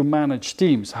learn to manage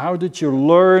teams? How did you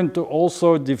learn to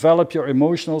also develop your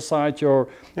emotional side, your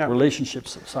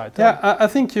relationships side? I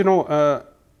think,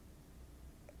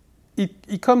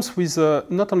 it comes with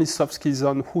not only soft skills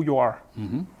on who you are.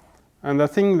 Mm-hmm. And I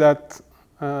think that,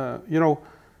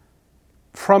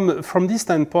 from this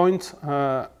standpoint,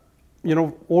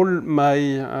 all my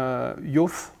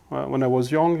youth, when I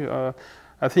was young,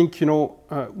 I think,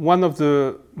 one of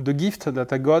the gifts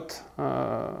that I got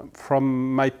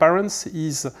from my parents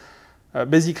is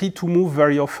basically to move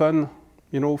very often,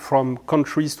 from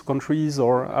countries to countries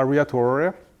or area to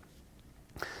area.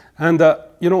 And,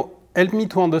 help me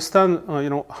to understand,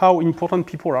 how important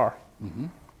people are. Mm-hmm.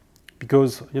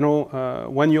 Because,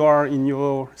 when you are in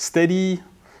your study,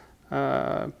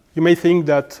 you may think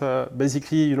that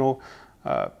basically,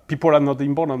 people are not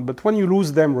important. But when you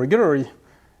lose them regularly,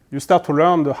 you start to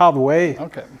learn the hard way,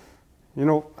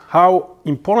 how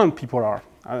important people are.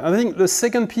 I think the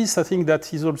second piece,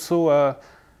 that is also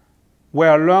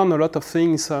where I learn a lot of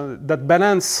things that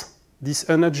balance this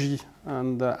energy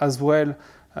and as well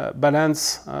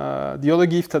balance the other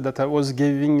gift that I was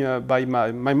giving by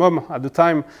my mom at the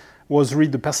time was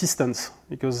really the persistence,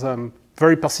 because I'm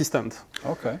very persistent.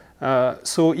 Okay.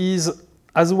 So is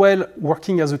as well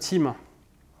working as a team.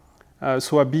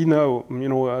 So I've been,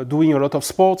 doing a lot of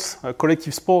sports,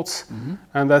 collective sports,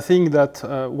 and I think that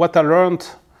what I learned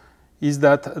is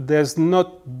that there's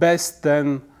not best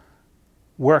than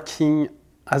working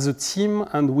as a team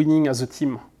and winning as a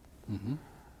team,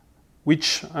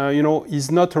 which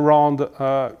is not around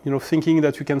thinking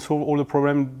that you can solve all the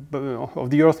problems of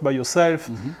the earth by yourself,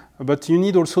 but you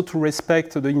need also to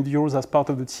respect the individuals as part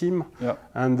of the team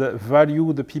and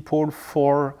value the people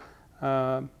for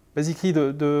basically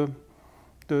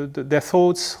their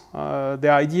thoughts,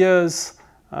 their ideas,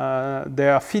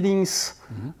 their feelings,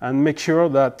 and make sure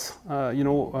that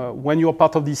when you're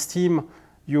part of this team,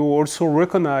 you also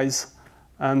recognize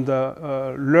and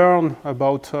learn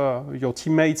about your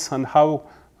teammates and how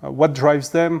what drives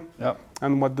them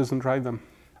and what doesn't drive them.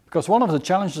 Because one of the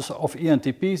challenges of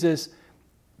ENTPs is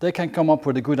they can come up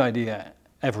with a good idea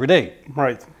every day.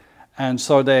 Right. And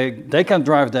so they can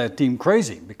drive their team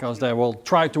crazy because they will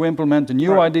try to implement a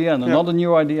new idea and another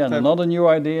new idea and another new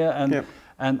idea and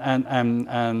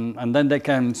then they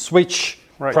can switch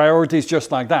priorities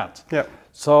just like that.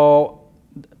 So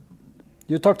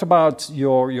you talked about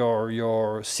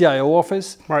your CIO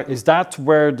office. Right. Is that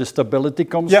where the stability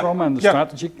comes from and the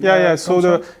strategy?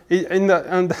 So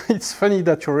and it's funny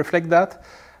that you reflect that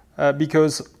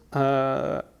because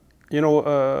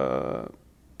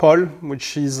Paul,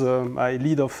 which is my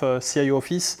lead of CIO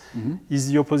office, is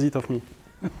the opposite of me.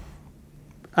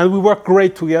 And we work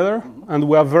great together, and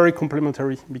we are very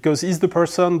complementary because he's the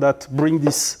person that brings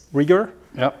this rigor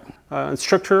and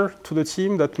structure to the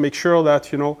team that makes sure that,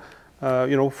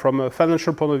 from a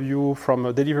financial point of view, from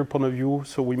a delivery point of view,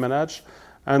 so we manage.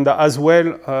 And as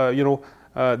well,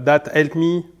 that helped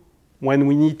me when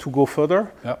we need to go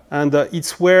further. And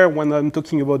it's where, when I'm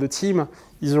talking about the team,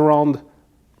 is around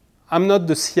I'm not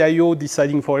the CIO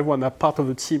deciding for everyone. I'm part of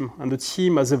the team, and the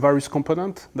team has a various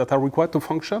components that are required to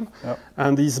function,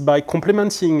 and it's by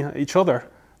complementing each other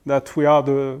that we are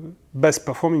the best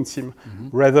performing team,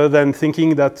 rather than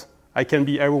thinking that I can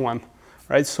be everyone,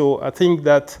 right? So I think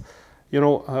that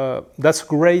that's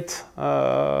great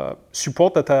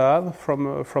support that I have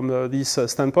from this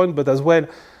standpoint, but as well,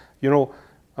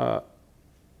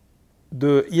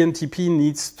 the ENTP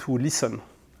needs to listen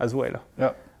as well.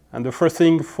 Yeah. And the first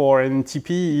thing for an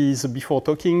ENTP is before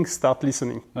talking, start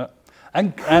listening. Yeah.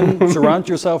 And surround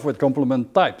yourself with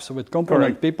complement types. So with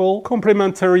complement people.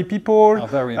 Complementary people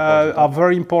are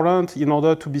very important in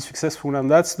order to be successful. And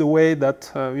that's the way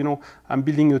that, I'm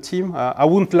building a team. I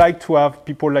wouldn't like to have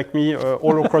people like me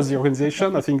all across the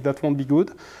organization. I think that won't be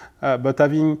good. But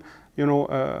having,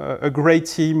 a great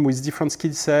team with different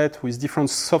skill set, with different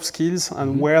soft skills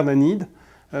and where they need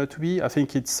to be, I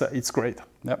think it's great.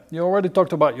 Yeah. You already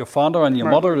talked about your father and your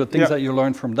mother, the things that you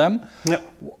learned from them. Yeah.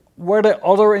 Were there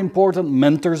other important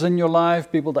mentors in your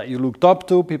life, people that you looked up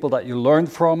to, people that you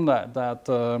learned from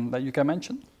that you can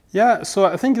mention? Yeah, so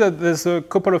I think that there's a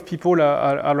couple of people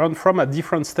I learned from at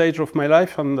different stages of my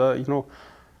life, and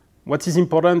what is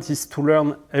important is to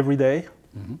learn every day.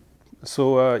 Mm-hmm.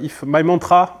 So if my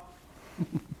mantra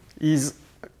is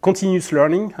continuous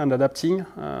learning and adapting,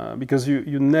 because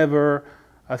you never,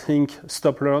 I think,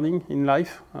 stop learning in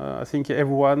life. I think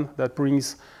everyone that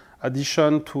brings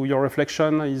addition to your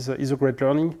reflection is a great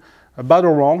learning, bad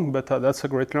or wrong, but that's a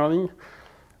great learning.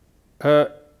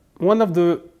 One of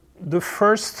the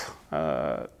first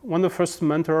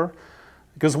mentor,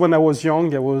 because when I was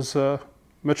young, I was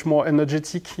much more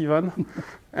energetic even,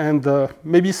 and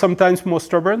maybe sometimes more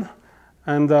stubborn.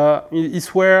 And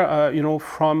it's where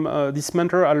from this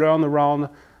mentor I learned around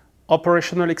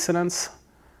operational excellence,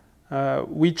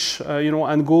 which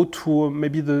and go to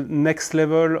maybe the next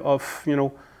level of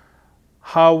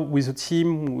how with a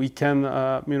team we can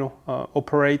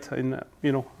operate in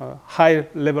a high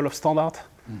level of standard.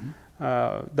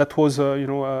 Mm-hmm. That was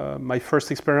my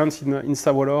first experience in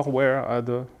Savolor, where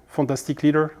the fantastic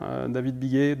leader David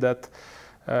Biguet that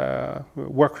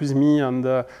worked with me and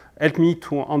helped me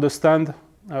to understand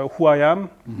who I am,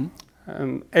 mm-hmm.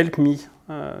 and helped me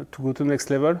to go to the next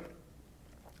level.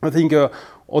 I think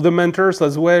other mentors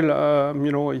as well,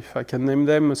 if I can name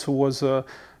them, so was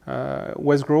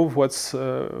Wes Grove, what's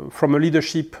from a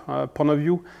leadership point of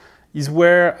view, is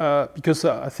where, because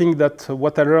I think that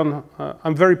what I learned,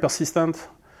 I'm very persistent,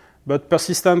 but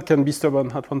persistent can be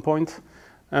stubborn at one point.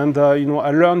 And,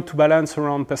 I learned to balance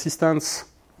around persistence,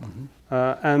 mm-hmm.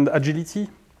 And agility,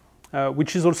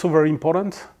 which is also very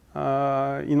important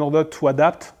in order to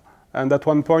adapt. And at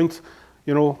one point,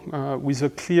 with a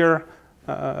clear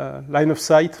line of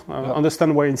sight,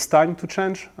 understand where it's time to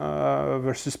change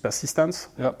versus persistence.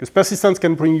 Because persistence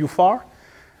can bring you far,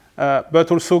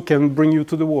 but also can bring you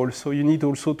to the wall. So you need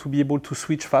also to be able to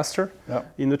switch faster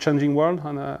in a changing world.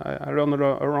 And I learned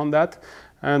around that.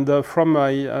 And from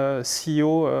my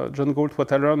CEO, John Galt,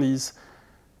 what I learned is,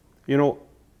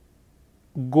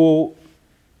 go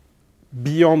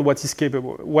beyond what is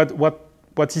capable,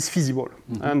 what is feasible.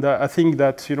 Mm-hmm. And I think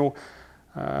that,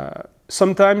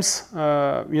 sometimes,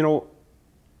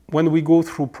 when we go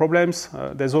through problems,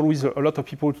 there's always a lot of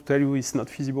people to tell you it's not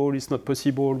feasible, it's not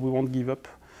possible, we won't give up.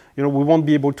 We won't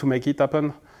be able to make it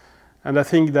happen. And I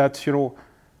think that,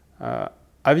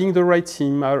 having the right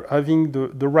team, having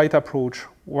the right approach,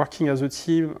 working as a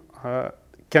team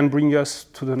can bring us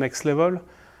to the next level.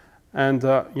 And,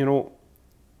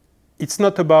 it's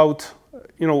not about,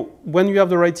 when you have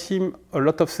the right team, a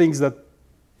lot of things that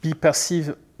be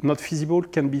perceived not feasible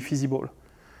can be feasible.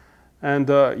 And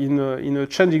in a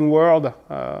changing world,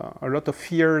 a lot of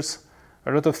fears,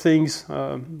 a lot of things,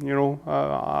 are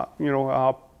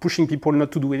pushing people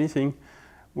not to do anything.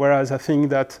 Whereas I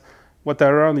think that what I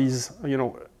learned is,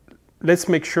 let's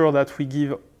make sure that we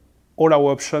give all our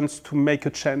options to make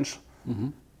a change, mm-hmm.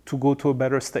 to go to a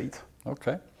better state.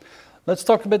 Okay. Let's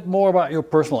talk a bit more about your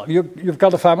personal life. You've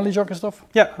got a family, Jean-Christophe?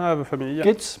 Yeah, I have a family. Yeah.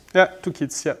 Kids? Yeah, 2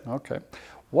 kids. Yeah. Okay.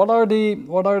 What are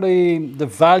the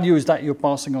values that you're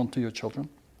passing on to your children?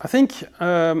 I think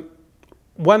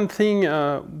one thing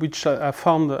which I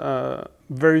found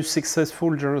very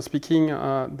successful, generally speaking,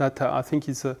 that I think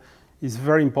is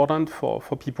very important for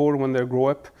people when they grow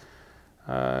up,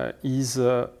 is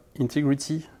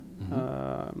integrity,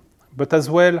 mm-hmm. But as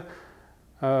well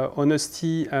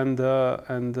honesty and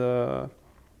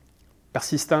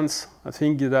persistence. I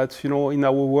think that in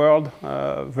our world,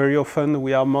 very often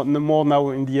we are more now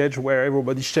in the age where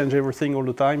everybody changes everything all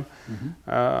the time, mm-hmm.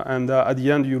 And at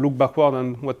the end you look backward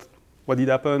and what did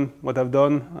happen, what I've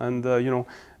done, and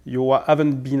you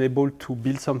haven't been able to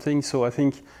build something. So I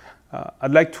think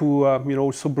I'd like to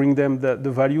also bring them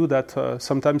the value that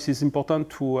sometimes it's important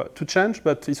to change,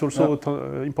 but it's also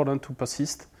important to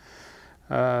persist.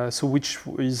 So which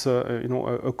is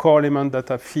a core element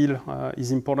that I feel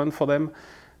is important for them.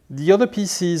 The other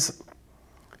piece is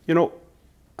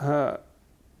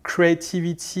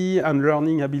creativity and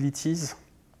learning abilities.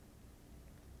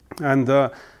 And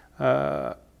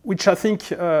which I think,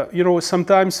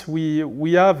 sometimes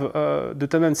we have the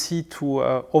tendency to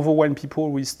overwhelm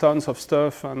people with tons of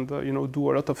stuff and,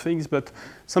 do a lot of things. But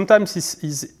sometimes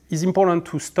it's important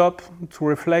to stop, to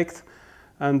reflect.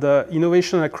 And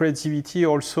innovation and creativity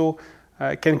also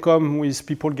can come with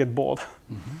people get bored.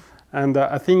 Mm-hmm. And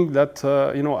I think that,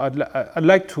 I'd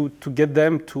like to get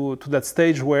them to that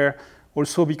stage where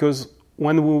also, because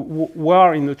when we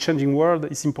are in a changing world,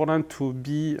 it's important to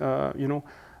be,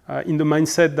 in the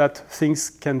mindset that things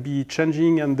can be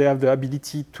changing and they have the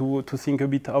ability to think a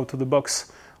bit out of the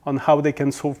box on how they can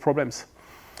solve problems.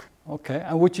 Okay,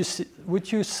 and would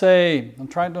you say, I'm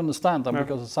trying to understand that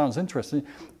because it sounds interesting,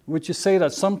 would you say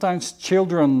that sometimes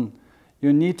children,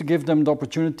 you need to give them the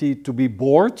opportunity to be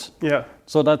bored,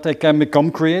 so that they can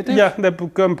become creative? Yeah, they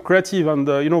become creative, and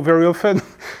very often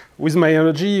with my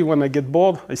energy, when I get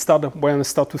bored, I start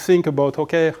to think about,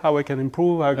 okay, how I can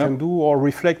improve, how I can do, or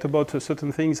reflect about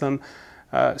certain things. And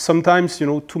sometimes,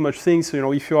 too much things,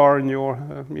 if you are in your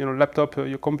laptop,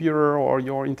 your computer, or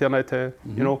your internet,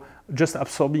 just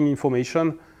absorbing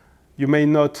information, you may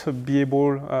not be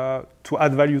able to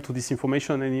add value to this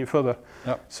information any further.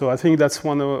 Yep. So I think that's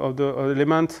one of the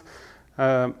elements.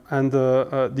 And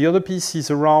the other piece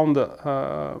is around,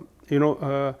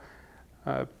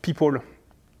 people,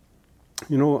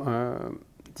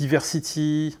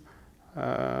 diversity,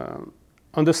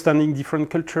 understanding different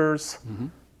cultures,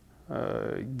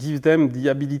 give them the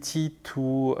ability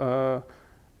to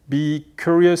be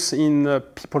curious in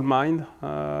people's mind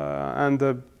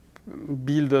and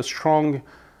build a strong,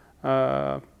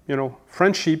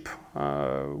 friendship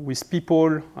with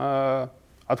people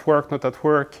at work, not at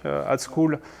work, at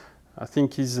school. I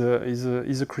think is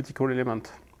a critical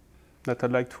element that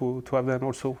I'd like to have them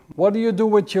also. What do you do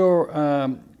with your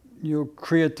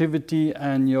creativity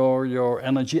and your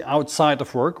energy outside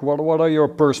of work? What are your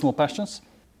personal passions?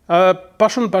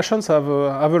 Passions have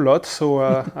a lot. So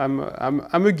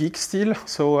I'm a geek still.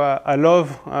 So I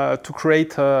love to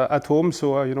create at home.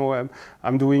 So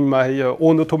I'm doing my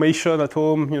own automation at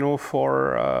home.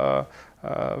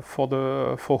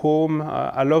 For home.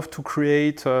 I love to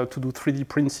create, to do 3D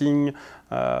printing.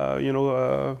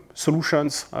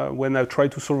 Solutions when I try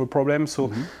to solve a problem.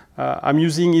 So I'm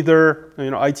using either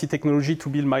IT technology to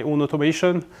build my own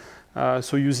automation.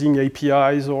 So using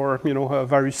APIs or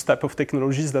various type of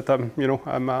technologies that I'm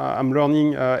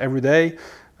learning every day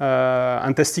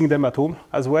and testing them at home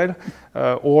as well.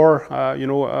 I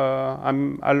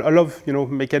love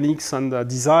mechanics and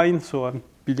design. So I'm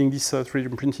building this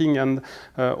 3D printing, and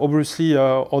obviously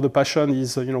other passion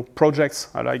is projects.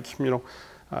 I like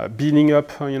building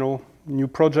up new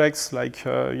projects like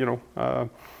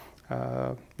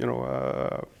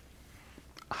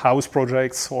house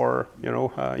projects or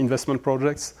investment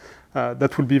projects.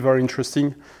 That will be very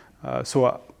interesting.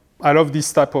 So I love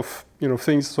this type of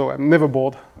things. So I'm never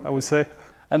bored, I would say.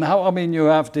 And you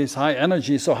have this high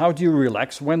energy. So how do you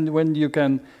relax? When you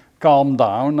can calm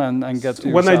down and get to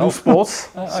yourself? When I do sports.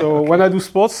 When I do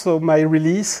sports, so my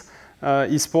release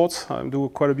is sports. I do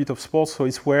quite a bit of sports. So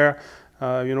it's where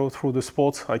through the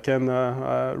sports I can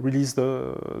release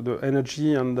the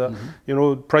energy and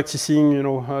practicing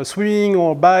swimming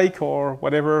or bike or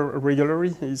whatever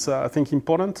regularly is I think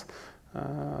important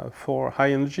for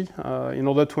high energy in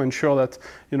order to ensure that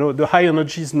the high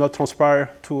energy is not transpire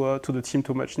to the team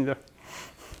too much neither.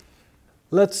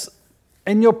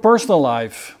 In your personal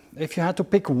life, if you had to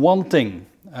pick one thing,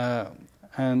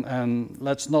 and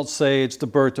let's not say it's the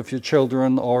birth of your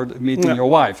children or meeting your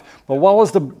wife, but what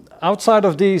was outside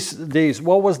of these days,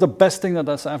 what was the best thing that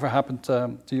has ever happened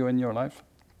to you in your life?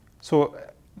 So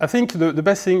I think the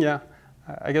best thing, I'm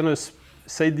gonna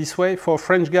say it this way, for a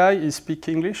French guy is speak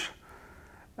English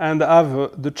and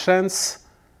have the chance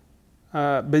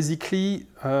basically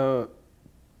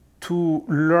to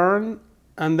learn,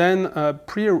 and then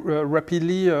pretty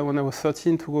rapidly when I was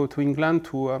 13 to go to England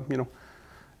to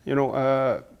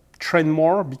train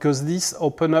more, because this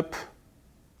opened up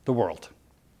the world.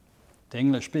 The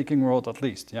English-speaking world, at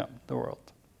least, the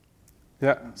world.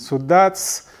 Yeah, so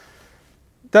that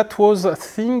was, I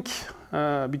think,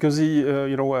 because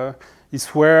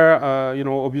it's where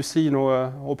obviously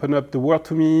open up the world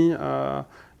to me.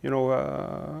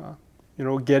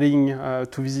 Getting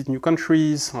to visit new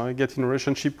countries, get in a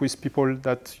relationship with people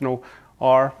that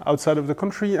are outside of the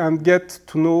country, and get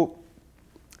to know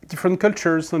different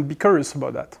cultures and be curious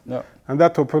about that. Yeah. And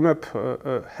that opened up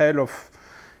a hell of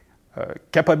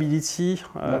capability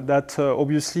that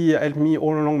obviously helped me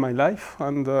all along my life,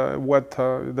 and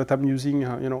that I'm using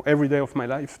every day of my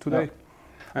life today.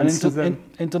 And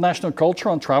international culture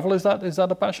and travel, is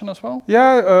that a passion as well?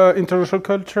 Yeah, international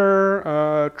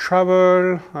culture,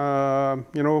 travel,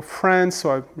 friends.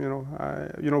 So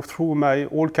through my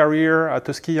whole career at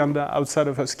Husky and outside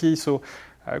of Husky, so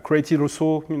created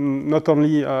also not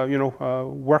only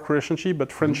work relationship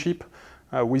but friendship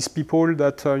with people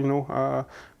that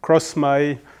cross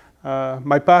my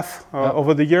path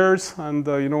over the years, and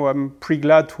I'm pretty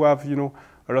glad to have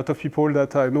a lot of people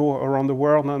that I know around the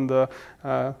world and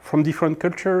from different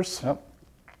cultures,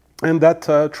 and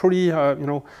that truly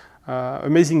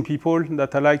amazing people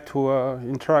that I like to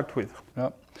interact with.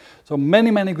 So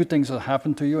many good things have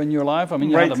happened to you in your life. I mean,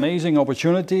 you had amazing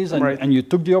opportunities, and you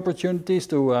took the opportunities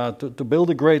to build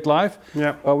a great life.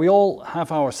 But we all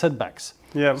have our setbacks.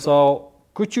 So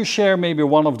could you share maybe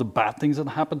one of the bad things that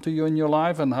happened to you in your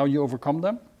life and how you overcome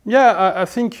them? Yeah, I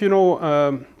think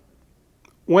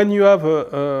when you have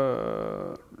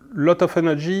a lot of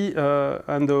energy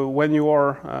and when you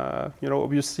are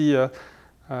obviously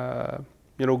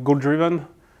goal-driven.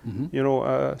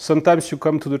 Sometimes you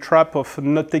come to the trap of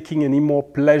not taking any more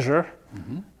pleasure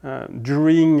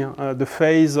during the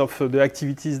phase of the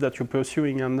activities that you're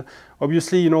pursuing. And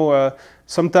obviously,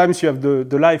 sometimes you have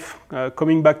the life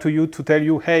coming back to you to tell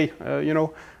you, hey,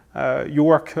 you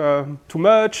work too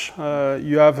much,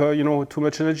 you have too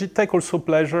much energy. Take also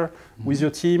pleasure with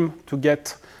your team to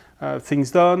get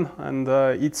things done. And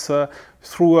it's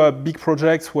through big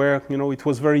projects where it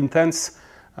was very intense.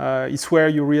 It's where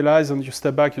you realize and you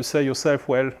step back, you say yourself,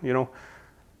 well,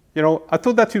 I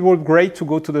thought that it was great to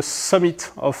go to the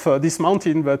summit of this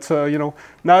mountain, but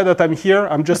now that I'm here,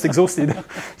 I'm just exhausted.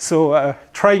 So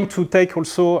trying to take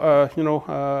also,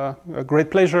 a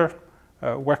great pleasure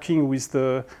working with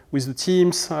the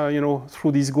teams,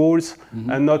 through these goals,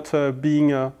 and not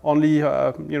being only,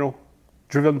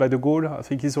 driven by the goal, I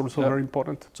think is also very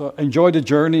important. So enjoy the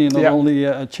journey and not only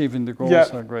achieving the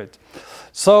goals. Great.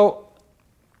 So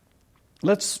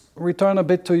let's return a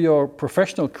bit to your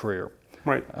professional career.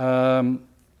 Right.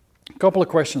 Couple of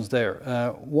questions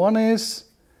there. One is,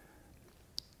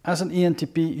 as an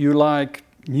ENTP, you like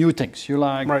new things. You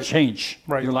like change.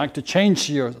 Right. You like to change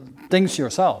your things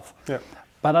yourself. Yeah.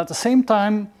 But at the same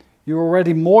time, you're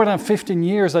already more than 15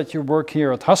 years that you work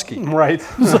here at Husky. Right.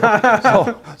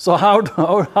 So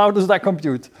how does that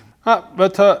compute?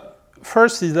 But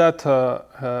first is that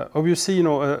obviously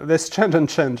there's change and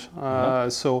change.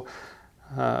 So.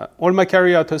 All my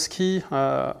career at Husky,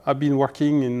 I've been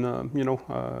working in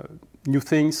new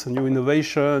things, new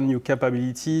innovation, new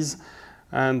capabilities,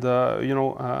 and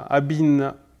I've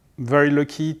been very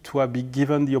lucky to have been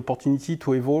given the opportunity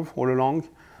to evolve all along,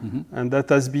 and that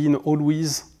has been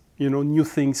always new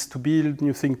things to build,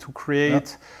 new things to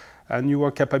create, and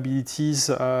newer capabilities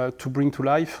to bring to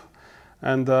life,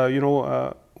 and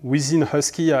within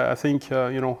Husky, I think,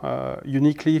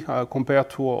 uniquely compared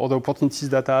to other opportunities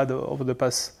that I had over the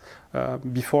past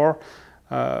before,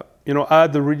 I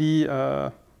had really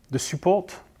the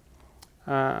support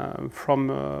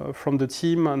from the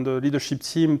team and the leadership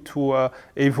team to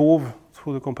evolve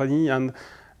through the company and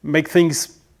make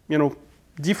things,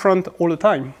 different all the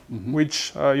time,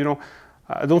 which,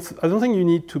 I don't think you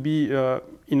need to be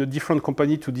in a different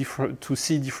company to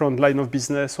see different line of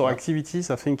business or activities.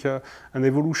 I think an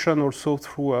evolution also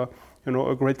through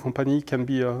a great company can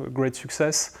be a great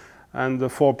success. And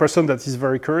for a person that is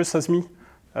very curious as me,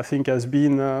 I think has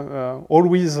been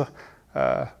always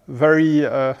very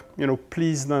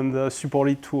pleased and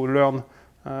supported to learn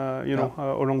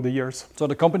along the years. So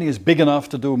the company is big enough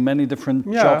to do many different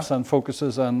jobs and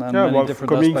focuses and many different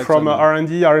coming aspects. From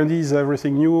R&D is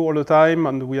everything new all the time,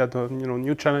 and we had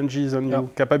new challenges and new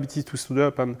capabilities to stood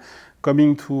up. And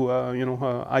coming to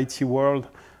IT world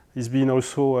has been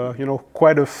also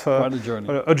quite a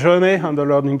journey and a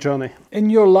learning journey.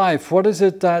 In your life, what is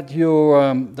it that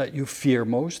you fear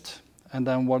most, and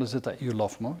then what is it that you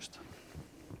love most?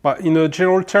 But in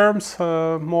general terms,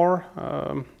 more.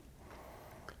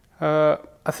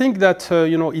 I think that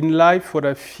in life, what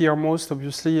I fear most,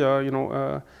 obviously,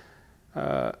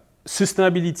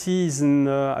 sustainability is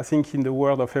I think in the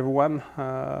world of everyone.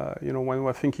 When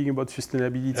we're thinking about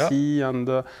sustainability and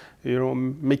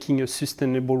making a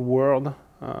sustainable world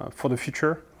for the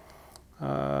future,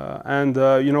 and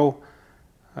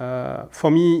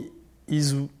for me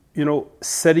is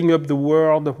setting up the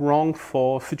world wrong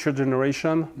for future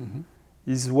generation.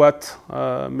 Is what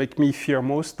make me fear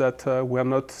most, that we are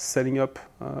not setting up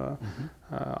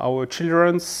our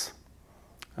children's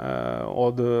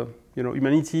or the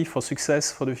humanity for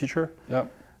success for the future.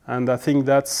 And I think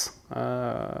that's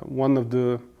one of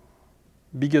the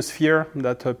biggest fear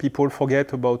that people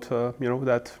forget about.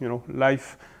 That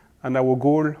life And our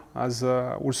goal as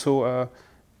also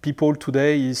people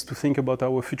today is to think about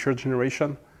our future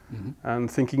generation and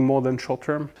thinking more than short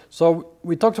term. So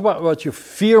we talked about what you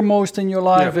fear most in your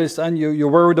life is, and you're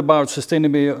worried about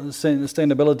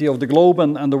sustainability of the globe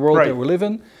and the world that we live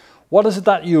in. What is it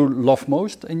that you love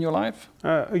most in your life?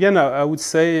 Again, I would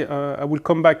say I will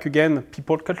come back again,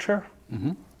 people culture,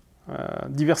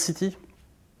 diversity.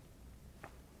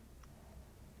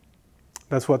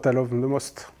 That's what I love the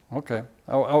most. Okay.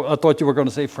 I thought you were going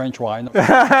to say French wine.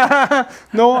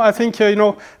 No, I think,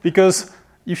 because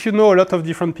if you know a lot of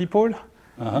different people,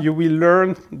 you will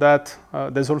learn that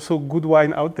there's also good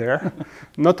wine out there,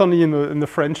 not only in the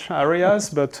French areas,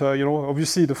 but,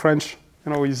 obviously the French,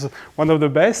 is one of the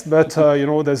best, but,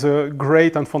 there's a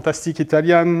great and fantastic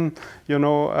Italian,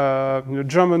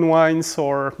 German wines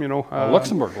or,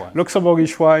 Luxembourg wine.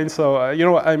 Luxembourgish wine. So,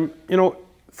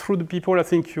 through the people, I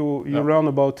think you learn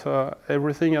about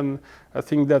everything, and I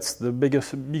think that's the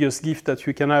biggest gift that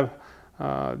you can have,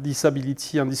 this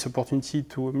ability and this opportunity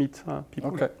to meet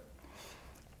people. Okay.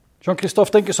 Jean-Christophe,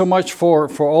 thank you so much for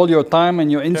all your time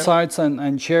and your insights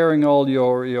and sharing all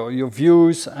your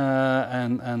views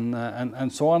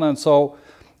and so on. And so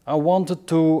I wanted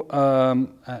to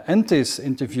end this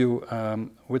interview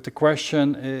with the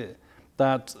question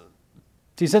that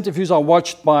these interviews are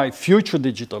watched by future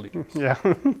digital leaders. Yeah.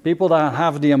 People that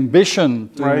have the ambition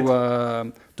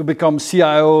to become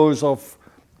CIOs of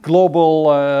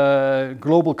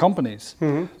global companies.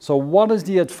 So what is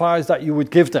the advice that you would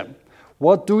give them?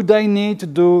 What do they need to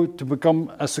do to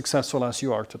become as successful as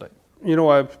you are today?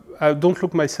 I don't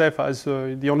look myself as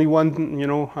the only one,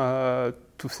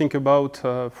 to think about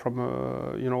from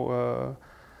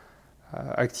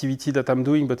activity that I'm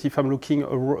doing. But if I'm looking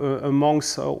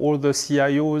amongst all the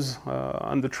CIOs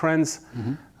and the trends,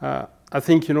 I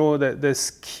think that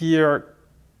there's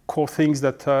core things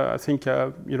that I think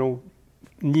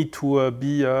need to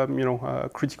be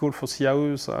critical for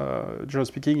CIOs. Generally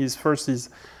speaking, first is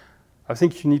I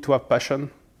think you need to have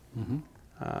passion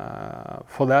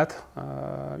for that.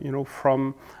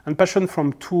 And passion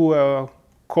from two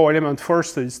core elements.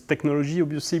 First is technology,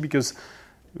 obviously, because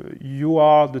you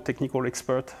are the technical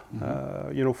expert,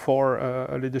 for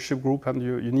a leadership group, and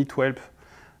you need to help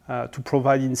to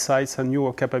provide insights and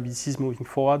new capabilities moving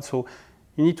forward. So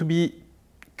you need to be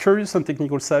curious and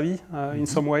technical savvy in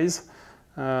some ways,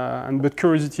 but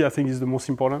curiosity, I think, is the most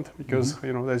important because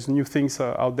there's new things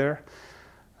out there,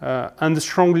 and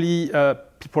strongly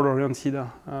people-oriented,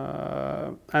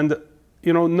 and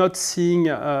not seeing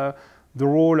the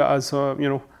role as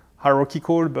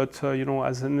hierarchical, but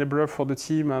as an enabler for the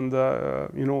team, and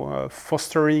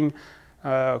fostering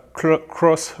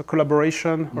cross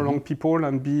collaboration along people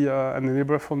and be an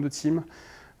enabler from the team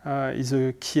is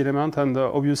a key element. And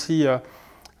obviously,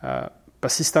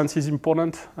 persistence is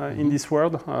important in this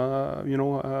world,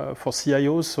 for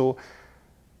CIOs. So,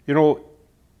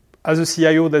 as a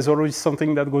CIO, there's always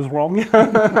something that goes wrong.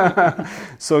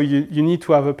 So you need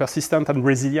to have a persistence and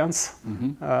resilience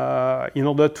in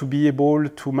order to be able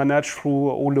to manage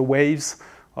through all the waves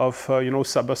of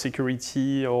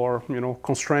cybersecurity or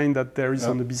constraint that there is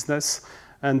on the business,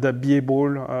 and be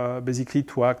able basically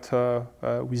to act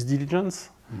with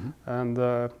diligence and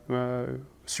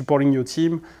supporting your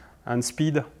team and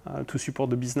speed to support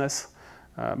the business.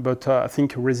 But I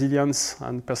think resilience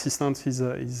and persistence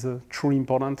is truly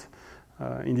important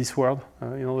in this world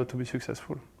in order to be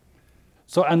successful.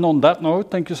 So, and on that note,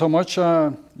 thank you so much,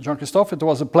 Jean-Christophe. It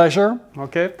was a pleasure.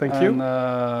 Okay, thank you.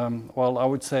 Well, I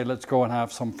would say let's go and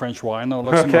have some French wine or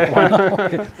Luxembourg wine.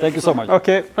 Okay, thank you so much.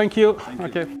 Okay, thank you.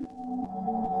 Thank you.